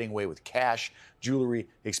 Thieves getting away with cash, jewelry,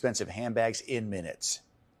 expensive handbags in minutes.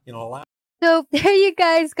 So there you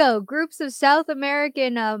guys go. Groups of South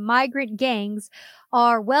American migrant gangs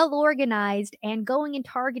are well organized and going and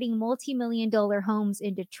targeting multi-million-dollar homes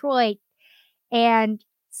in Detroit and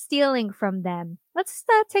stealing from them. Let's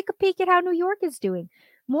take a peek at how New York is doing.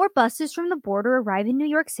 More buses from the border arrive in New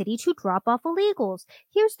York City to drop off illegals.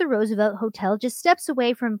 Here's the Roosevelt Hotel just steps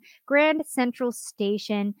away from Grand Central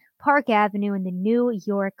Station, Park Avenue, and the New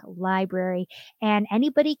York Library. And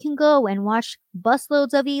anybody can go and watch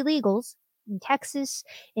busloads of illegals in Texas,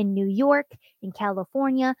 in New York, in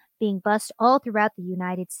California, being bussed all throughout the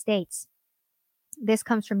United States. This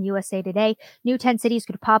comes from USA Today. New 10 cities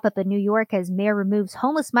could pop up in New York as mayor removes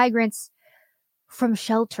homeless migrants from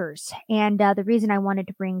shelters. And the reason I wanted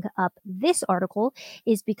to bring up this article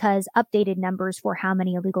is because updated numbers for how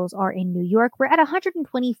many illegals are in New York, we're at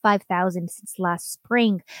 125,000 since last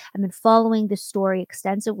spring. I've been following this story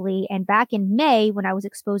extensively. And back in May, when I was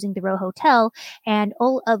exposing the Row Hotel and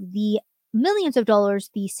all of the millions of dollars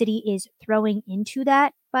the city is throwing into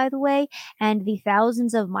that, by the way, and the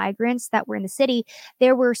thousands of migrants that were in the city,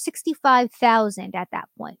 there were 65,000 at that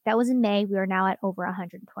point. That was in May. We are now at over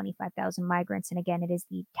 125,000 migrants. And again, it is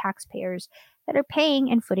the taxpayers that are paying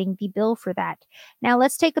and footing the bill for that. Now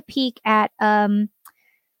let's take a peek at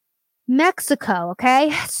Mexico,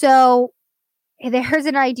 okay? So there's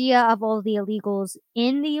an idea of all the illegals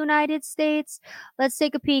in the United States. Let's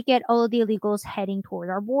take a peek at all of the illegals heading toward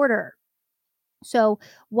our border. So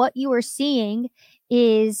what you are seeing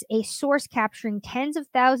is a source capturing tens of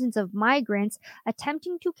thousands of migrants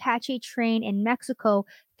attempting to catch a train in Mexico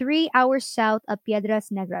 3 hours south of Piedras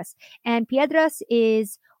Negras. And Piedras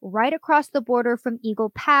is right across the border from Eagle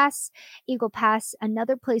Pass. Eagle Pass,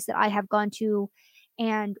 another place that I have gone to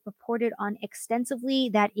and reported on extensively.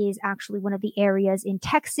 That is actually one of the areas in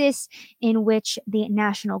Texas in which the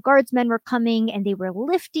National Guardsmen were coming and they were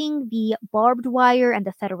lifting the barbed wire, and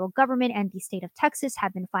the federal government and the state of Texas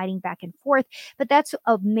have been fighting back and forth. But that's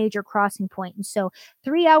a major crossing point. And so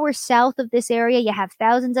 3 hours south of this area, you have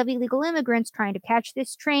thousands of illegal immigrants trying to catch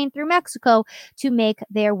this train through Mexico to make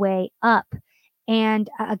their way up. And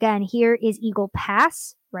again, here is Eagle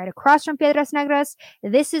Pass, right across from Piedras Negras.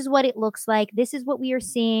 This is what it looks like. This is what we are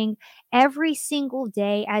seeing every single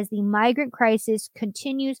day as the migrant crisis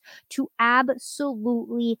continues to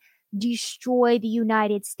absolutely destroy the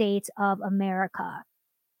United States of America.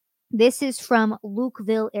 This is from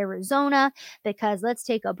Lukeville, Arizona, because let's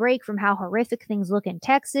take a break from how horrific things look in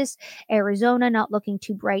Texas. Arizona not looking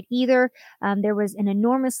too bright either. There was an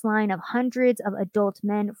enormous line of hundreds of adult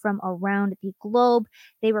men from around the globe.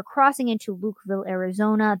 They were crossing into Lukeville,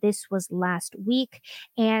 Arizona. This was last week.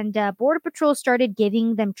 And Border Patrol started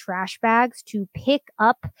giving them trash bags to pick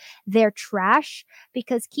up their trash,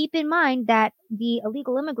 because keep in mind that the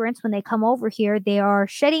illegal immigrants, when they come over here, they are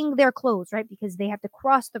shedding their clothes, right? Because they have to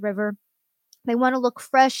cross the river. They want to look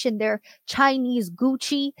fresh in their Chinese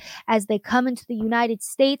Gucci as they come into the United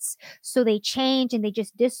States. So they change and they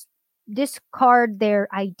just discard their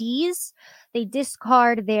IDs. They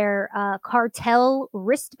discard their cartel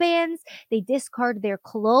wristbands. They discard their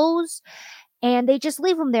clothes. And they just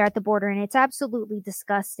leave them there at the border, and it's absolutely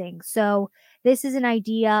disgusting. So this is an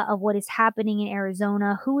idea of what is happening in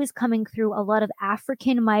Arizona, who is coming through. A lot of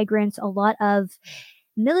African migrants, a lot of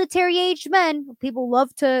military-aged men. People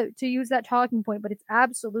love to use that talking point, but it's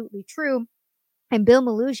absolutely true. And Bill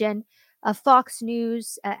Melugin of Fox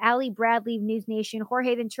News, Ali Bradley of News Nation,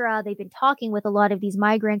 Jorge Ventura, they've been talking with a lot of these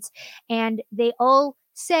migrants, and they all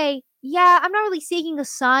say, yeah, I'm not really seeking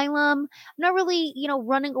asylum. I'm not really,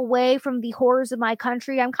 running away from the horrors of my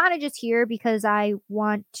country. I'm kind of just here because I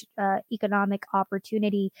want economic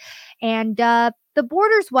opportunity. And the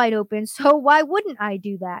border's wide open, so why wouldn't I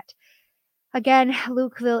do that? Again,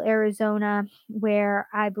 Lukeville, Arizona, where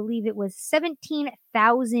I believe it was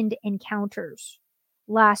 17,000 encounters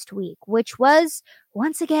last week, which was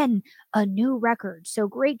once again a new record. So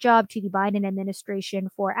great job to the Biden administration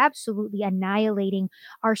for absolutely annihilating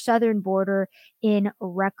our southern border in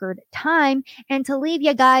record time. And to leave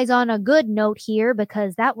you guys on a good note here,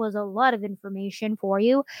 because that was a lot of information for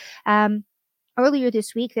you. Earlier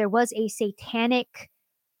this week, there was a satanic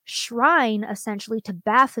shrine essentially to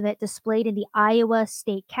Baphomet displayed in the Iowa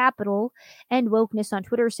state capitol. And Wokeness on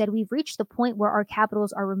Twitter said, "We've reached the point where our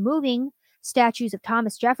capitals are removing statues of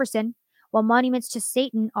Thomas Jefferson while monuments to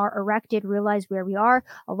Satan are erected. Realize where we are."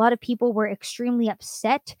 A lot of people were extremely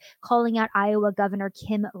upset, calling out Iowa Governor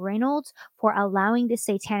Kim Reynolds for allowing this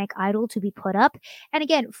satanic idol to be put up. And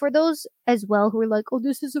again, for those as well who are like, oh,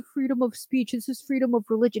 this is a freedom of speech, this is freedom of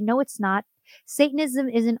religion. No, it's not. Satanism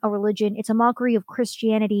isn't a religion. It's a mockery of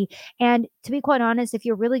Christianity. And to be quite honest, if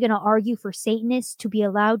you're really going to argue for Satanists to be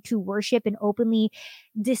allowed to worship and openly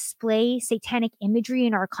display satanic imagery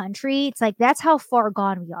in our country, it's like, that's how far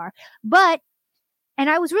gone we are. But, and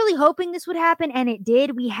I was really hoping this would happen, and it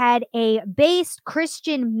did. We had a based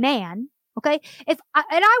Christian man, okay? And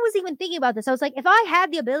I was even thinking about this. I was like, if I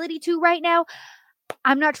had the ability to right now,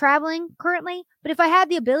 I'm not traveling currently, but if I had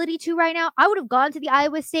the ability to right now, I would have gone to the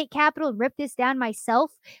Iowa State Capitol and ripped this down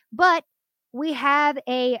myself. But we have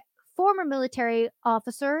a former military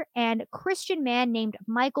officer and Christian man named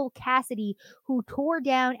Michael Cassidy who tore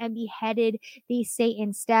down and beheaded the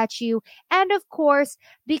Satan statue. And of course,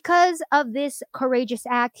 because of this courageous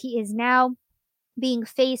act, he is now being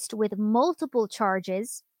faced with multiple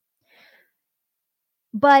charges.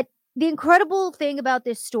 But the incredible thing about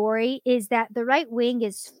this story is that the right wing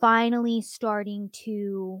is finally starting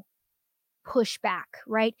to push back,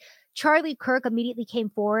 right? Charlie Kirk immediately came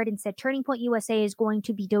forward and said Turning Point USA is going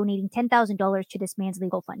to be donating $10,000 to this man's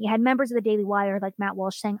legal fund. You had members of the Daily Wire like Matt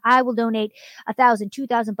Walsh saying, I will donate $1,000,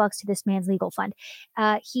 $2,000 to this man's legal fund.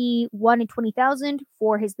 He wanted $20,000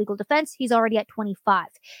 for his legal defense. He's already at $25,000,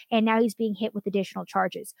 and now he's being hit with additional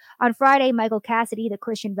charges. On Friday, Michael Cassidy, the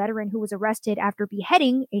Christian veteran who was arrested after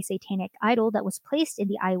beheading a satanic idol that was placed in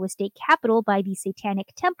the Iowa State Capitol by the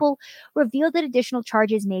Satanic Temple, revealed that additional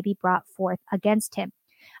charges may be brought forth against him.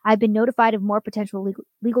 I've been notified of more potential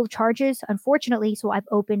legal charges, unfortunately, so I've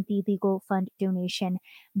opened the legal fund donation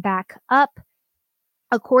back up.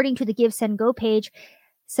 According to the Give, Send, Go page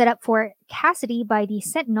set up for Cassidy by the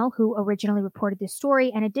Sentinel, who originally reported this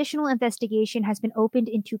story, an additional investigation has been opened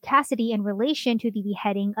into Cassidy in relation to the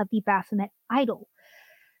beheading of the Baphomet idol.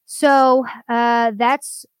 So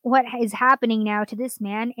that's what is happening now to this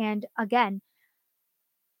man. And again,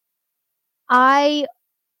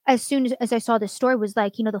 as soon as I saw this story, was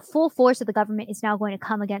like, the full force of the government is now going to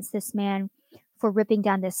come against this man for ripping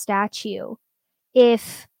down this statue.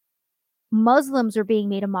 If Muslims are being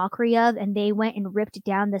made a mockery of and they went and ripped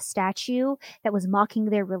down the statue that was mocking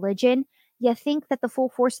their religion, you think that the full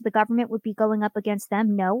force of the government would be going up against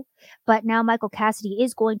them? No. But now Michael Cassidy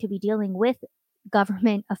is going to be dealing with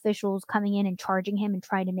government officials coming in and charging him and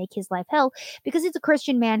trying to make his life hell because he's a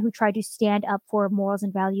Christian man who tried to stand up for morals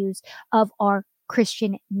and values of our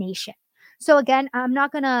Christian nation. So again, I'm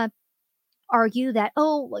not going to argue that,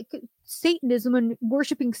 Satanism and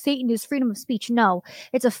worshiping Satan is freedom of speech. No,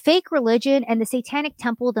 it's a fake religion, and the Satanic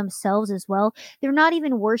Temple themselves as well. They're not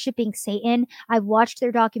even worshiping Satan. I've watched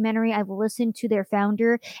their documentary. I've listened to their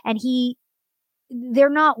founder, and they're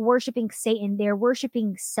not worshiping Satan. They're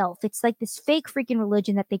worshiping self. It's like this fake freaking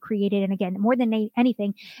religion that they created. And again, more than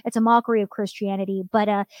anything, it's a mockery of Christianity. But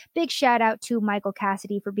a big shout out to Michael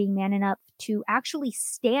Cassidy for being man enough to actually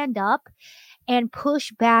stand up and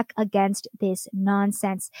push back against this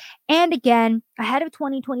nonsense. And again, ahead of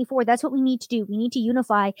 2024, that's what we need to do. We need to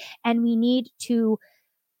unify, and we need to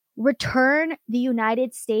return the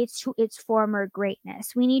United States to its former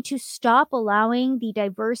greatness. We need to stop allowing the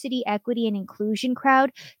diversity, equity, and inclusion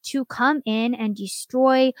crowd to come in and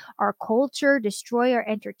destroy our culture, destroy our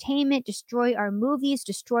entertainment, destroy our movies,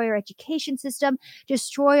 destroy our education system,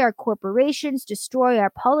 destroy our corporations, destroy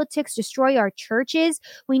our politics, destroy our churches.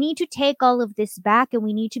 We need to take all of this back, and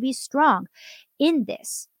we need to be strong in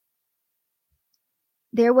this.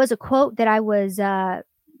 There was a quote that I was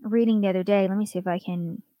reading the other day. Let me see if I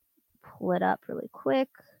can pull it up really quick.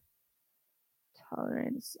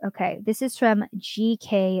 Tolerance. Okay, this is from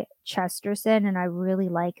G.K. Chesterton, and I really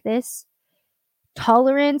like this.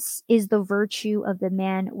 Tolerance is the virtue of the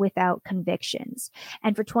man without convictions.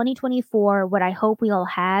 And for 2024, what I hope we all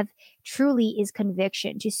have truly is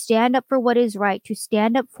conviction, to stand up for what is right, to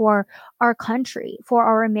stand up for our country, for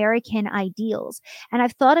our American ideals. And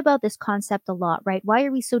I've thought about this concept a lot, right? Why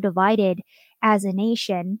are we so divided as a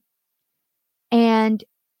nation? And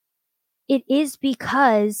it is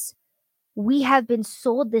because we have been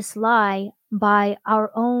sold this lie by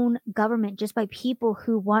our own government, just by people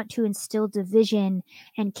who want to instill division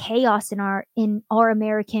and chaos in our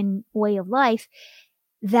American way of life,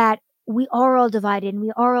 that we are all divided and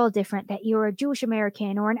we are all different, that you're a Jewish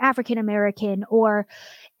American or an African American or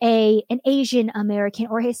an Asian American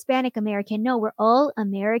or Hispanic American. No, we're all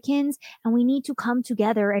Americans, and we need to come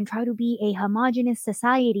together and try to be a homogenous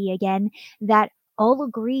society again that all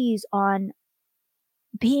agrees on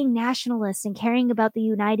being nationalists and caring about the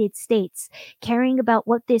United States, caring about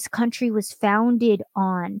what this country was founded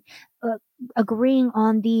on, agreeing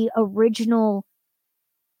on the original,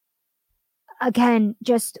 again,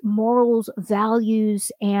 just morals,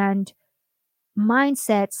 values, and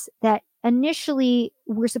mindsets that initially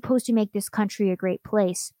were supposed to make this country a great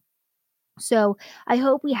place. So I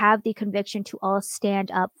hope we have the conviction to all stand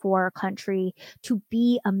up for our country, to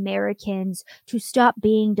be Americans, to stop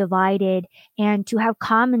being divided, and to have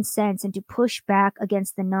common sense and to push back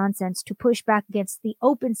against the nonsense, to push back against the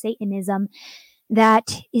open Satanism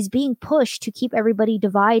that is being pushed to keep everybody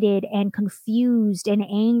divided and confused and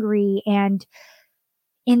angry and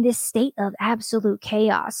in this state of absolute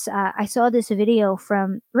chaos. I saw this video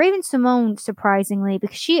from Raven Simone, surprisingly,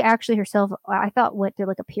 because she actually herself, I thought, went through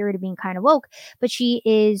like a period of being kind of woke, but she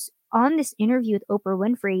is on this interview with Oprah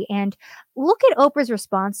Winfrey, and look at Oprah's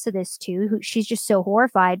response to this too. She's just so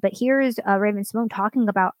horrified. But here's Raven Simone talking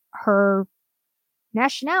about her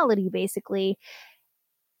nationality, basically,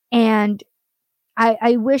 and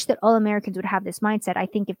I wish that all Americans would have this mindset. I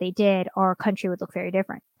think if they did, our country would look very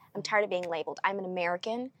different. I'm tired of being labeled. I'm an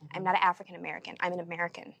American. I'm not an African American. I'm an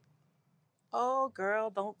American. Oh, girl,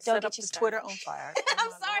 don't set up the Twitter on fire. Oh,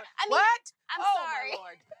 I'm sorry. What? I'm sorry. sorry. My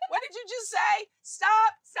Lord. What did you just say?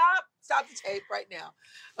 Stop the tape right now.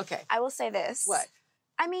 Okay. I will say this. What?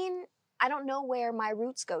 I mean, I don't know where my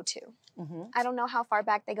roots go to. Mm-hmm. I don't know how far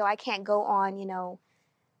back they go. I can't go on,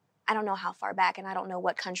 I don't know how far back, and I don't know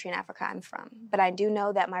what country in Africa I'm from. But I do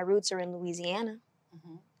know that my roots are in Louisiana.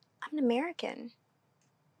 Mm-hmm. I'm an American.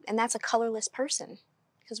 And that's a colorless person,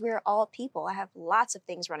 because we're all people. I have lots of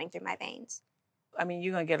things running through my veins. I mean,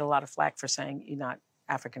 you're going to get a lot of flack for saying you're not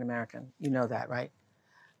African American. You know that, right?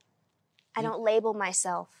 I don't label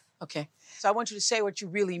myself. Okay. So I want you to say what you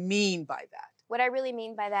really mean by that. What I really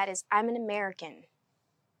mean by that is I'm an American.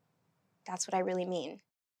 That's what I really mean.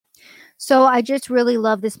 So I just really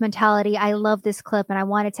love this mentality. I love this clip, and I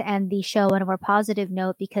wanted to end the show on a more positive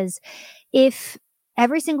note, because if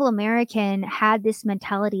every single American had this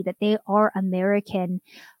mentality that they are American,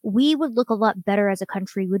 we would look a lot better as a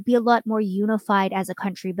country, would be a lot more unified as a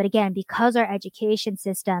country. But again, because our education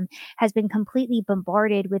system has been completely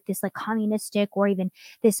bombarded with this like communistic or even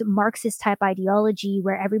this Marxist type ideology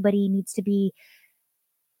where everybody needs to be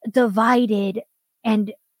divided,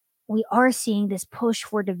 and we are seeing this push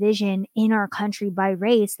for division in our country by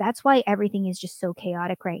race. That's why everything is just so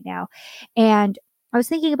chaotic right now. And I was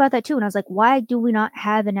thinking about that too, and I was like, why do we not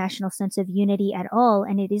have a national sense of unity at all?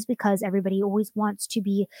 And it is because everybody always wants to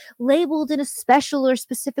be labeled in a special or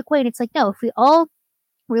specific way. And it's like, no, if we all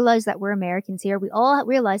realize that we're Americans here, we all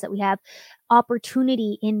realize that we have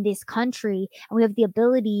opportunity in this country, and we have the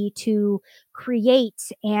ability to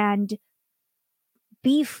create and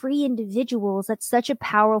be free individuals. That's such a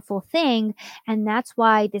powerful thing. And that's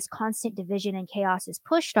why this constant division and chaos is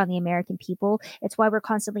pushed on the American people. It's why we're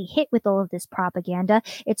constantly hit with all of this propaganda.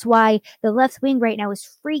 It's why the left wing right now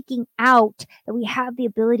is freaking out that we have the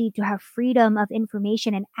ability to have freedom of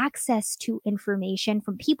information and access to information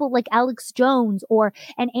from people like Alex Jones or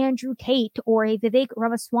an Andrew Tate or a Vivek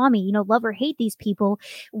Ramaswamy. Love or hate these people,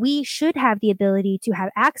 we should have the ability to have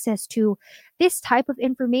access to this type of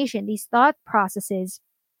information, these thought processes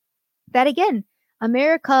that, again,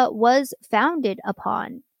 America was founded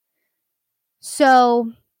upon.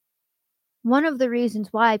 So one of the reasons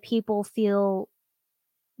why people feel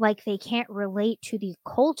like they can't relate to the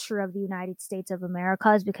culture of the United States of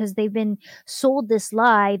America is because they've been sold this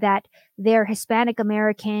lie that they're Hispanic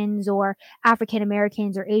Americans or African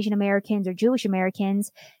Americans or Asian Americans or Jewish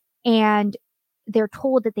Americans, and they're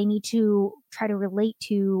told that they need to try to relate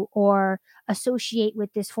to or associate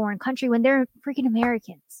with this foreign country when they're freaking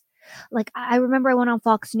Americans. Like, I remember I went on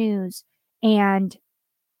Fox News, and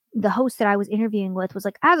the host that I was interviewing with was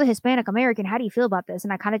like, as a Hispanic American, how do you feel about this?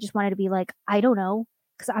 And I kind of just wanted to be like, I don't know,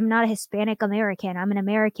 because I'm not a Hispanic American. I'm an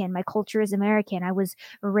American. My culture is American. I was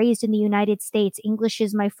raised in the United States. English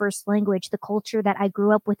is my first language. The culture that I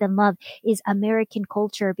grew up with and love is American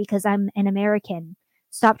culture because I'm an American.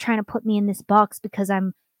 Stop trying to put me in this box because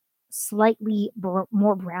I'm slightly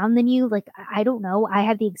more brown than you. Like, I don't know. I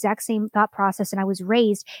have the exact same thought process, and I was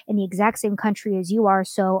raised in the exact same country as you are.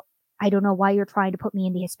 So I don't know why you're trying to put me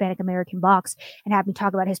in the Hispanic American box and have me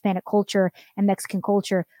talk about Hispanic culture and Mexican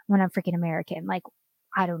culture when I'm freaking American. Like,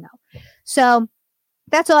 I don't know. So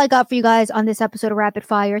that's all I got for you guys on this episode of Rapid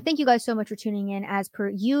Fire. Thank you guys so much for tuning in as per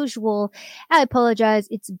usual. I apologize.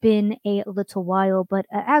 It's been a little while, but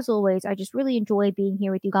as always, I just really enjoy being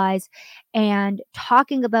here with you guys and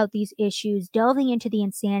talking about these issues, delving into the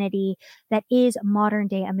insanity that is modern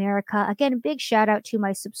day America. Again, big shout out to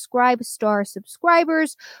my subscribe star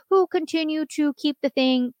subscribers who continue to keep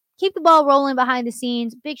the ball rolling behind the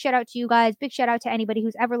scenes. Big shout out to you guys. Big shout out to anybody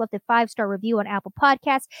who's ever left a 5-star review on Apple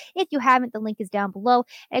Podcasts. If you haven't, the link is down below.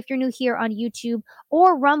 If you're new here on YouTube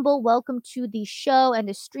or Rumble, welcome to the show and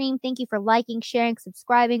the stream. Thank you for liking, sharing,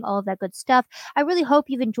 subscribing, all of that good stuff. I really hope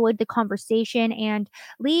you've enjoyed the conversation, and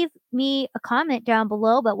leave me a comment down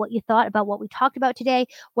below about what you thought about what we talked about today,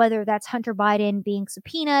 whether that's Hunter Biden being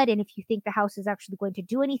subpoenaed, and if you think the House is actually going to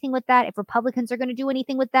do anything with that, if Republicans are going to do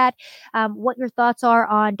anything with that, what your thoughts are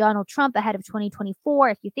on Donald Trump ahead of 2024,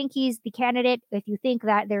 if you think he's the candidate, if you think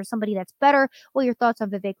that there's somebody that's better, what your thoughts on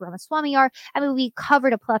Vivek Ramaswamy are. I mean, we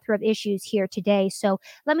covered a plethora of issues here today, so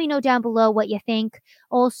let me know down below what you think.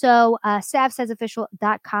 Also,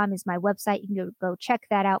 savsaysofficial.com is my website. You can go check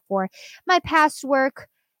that out for my past work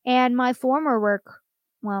and my former work.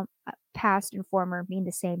 Well, past and former mean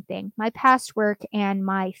the same thing. My past work and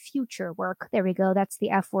my future work. There we go. That's the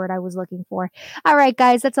F word I was looking for. All right,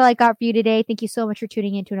 guys, that's all I got for you today. Thank you so much for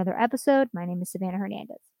tuning in to another episode. My name is Savannah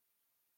Hernandez.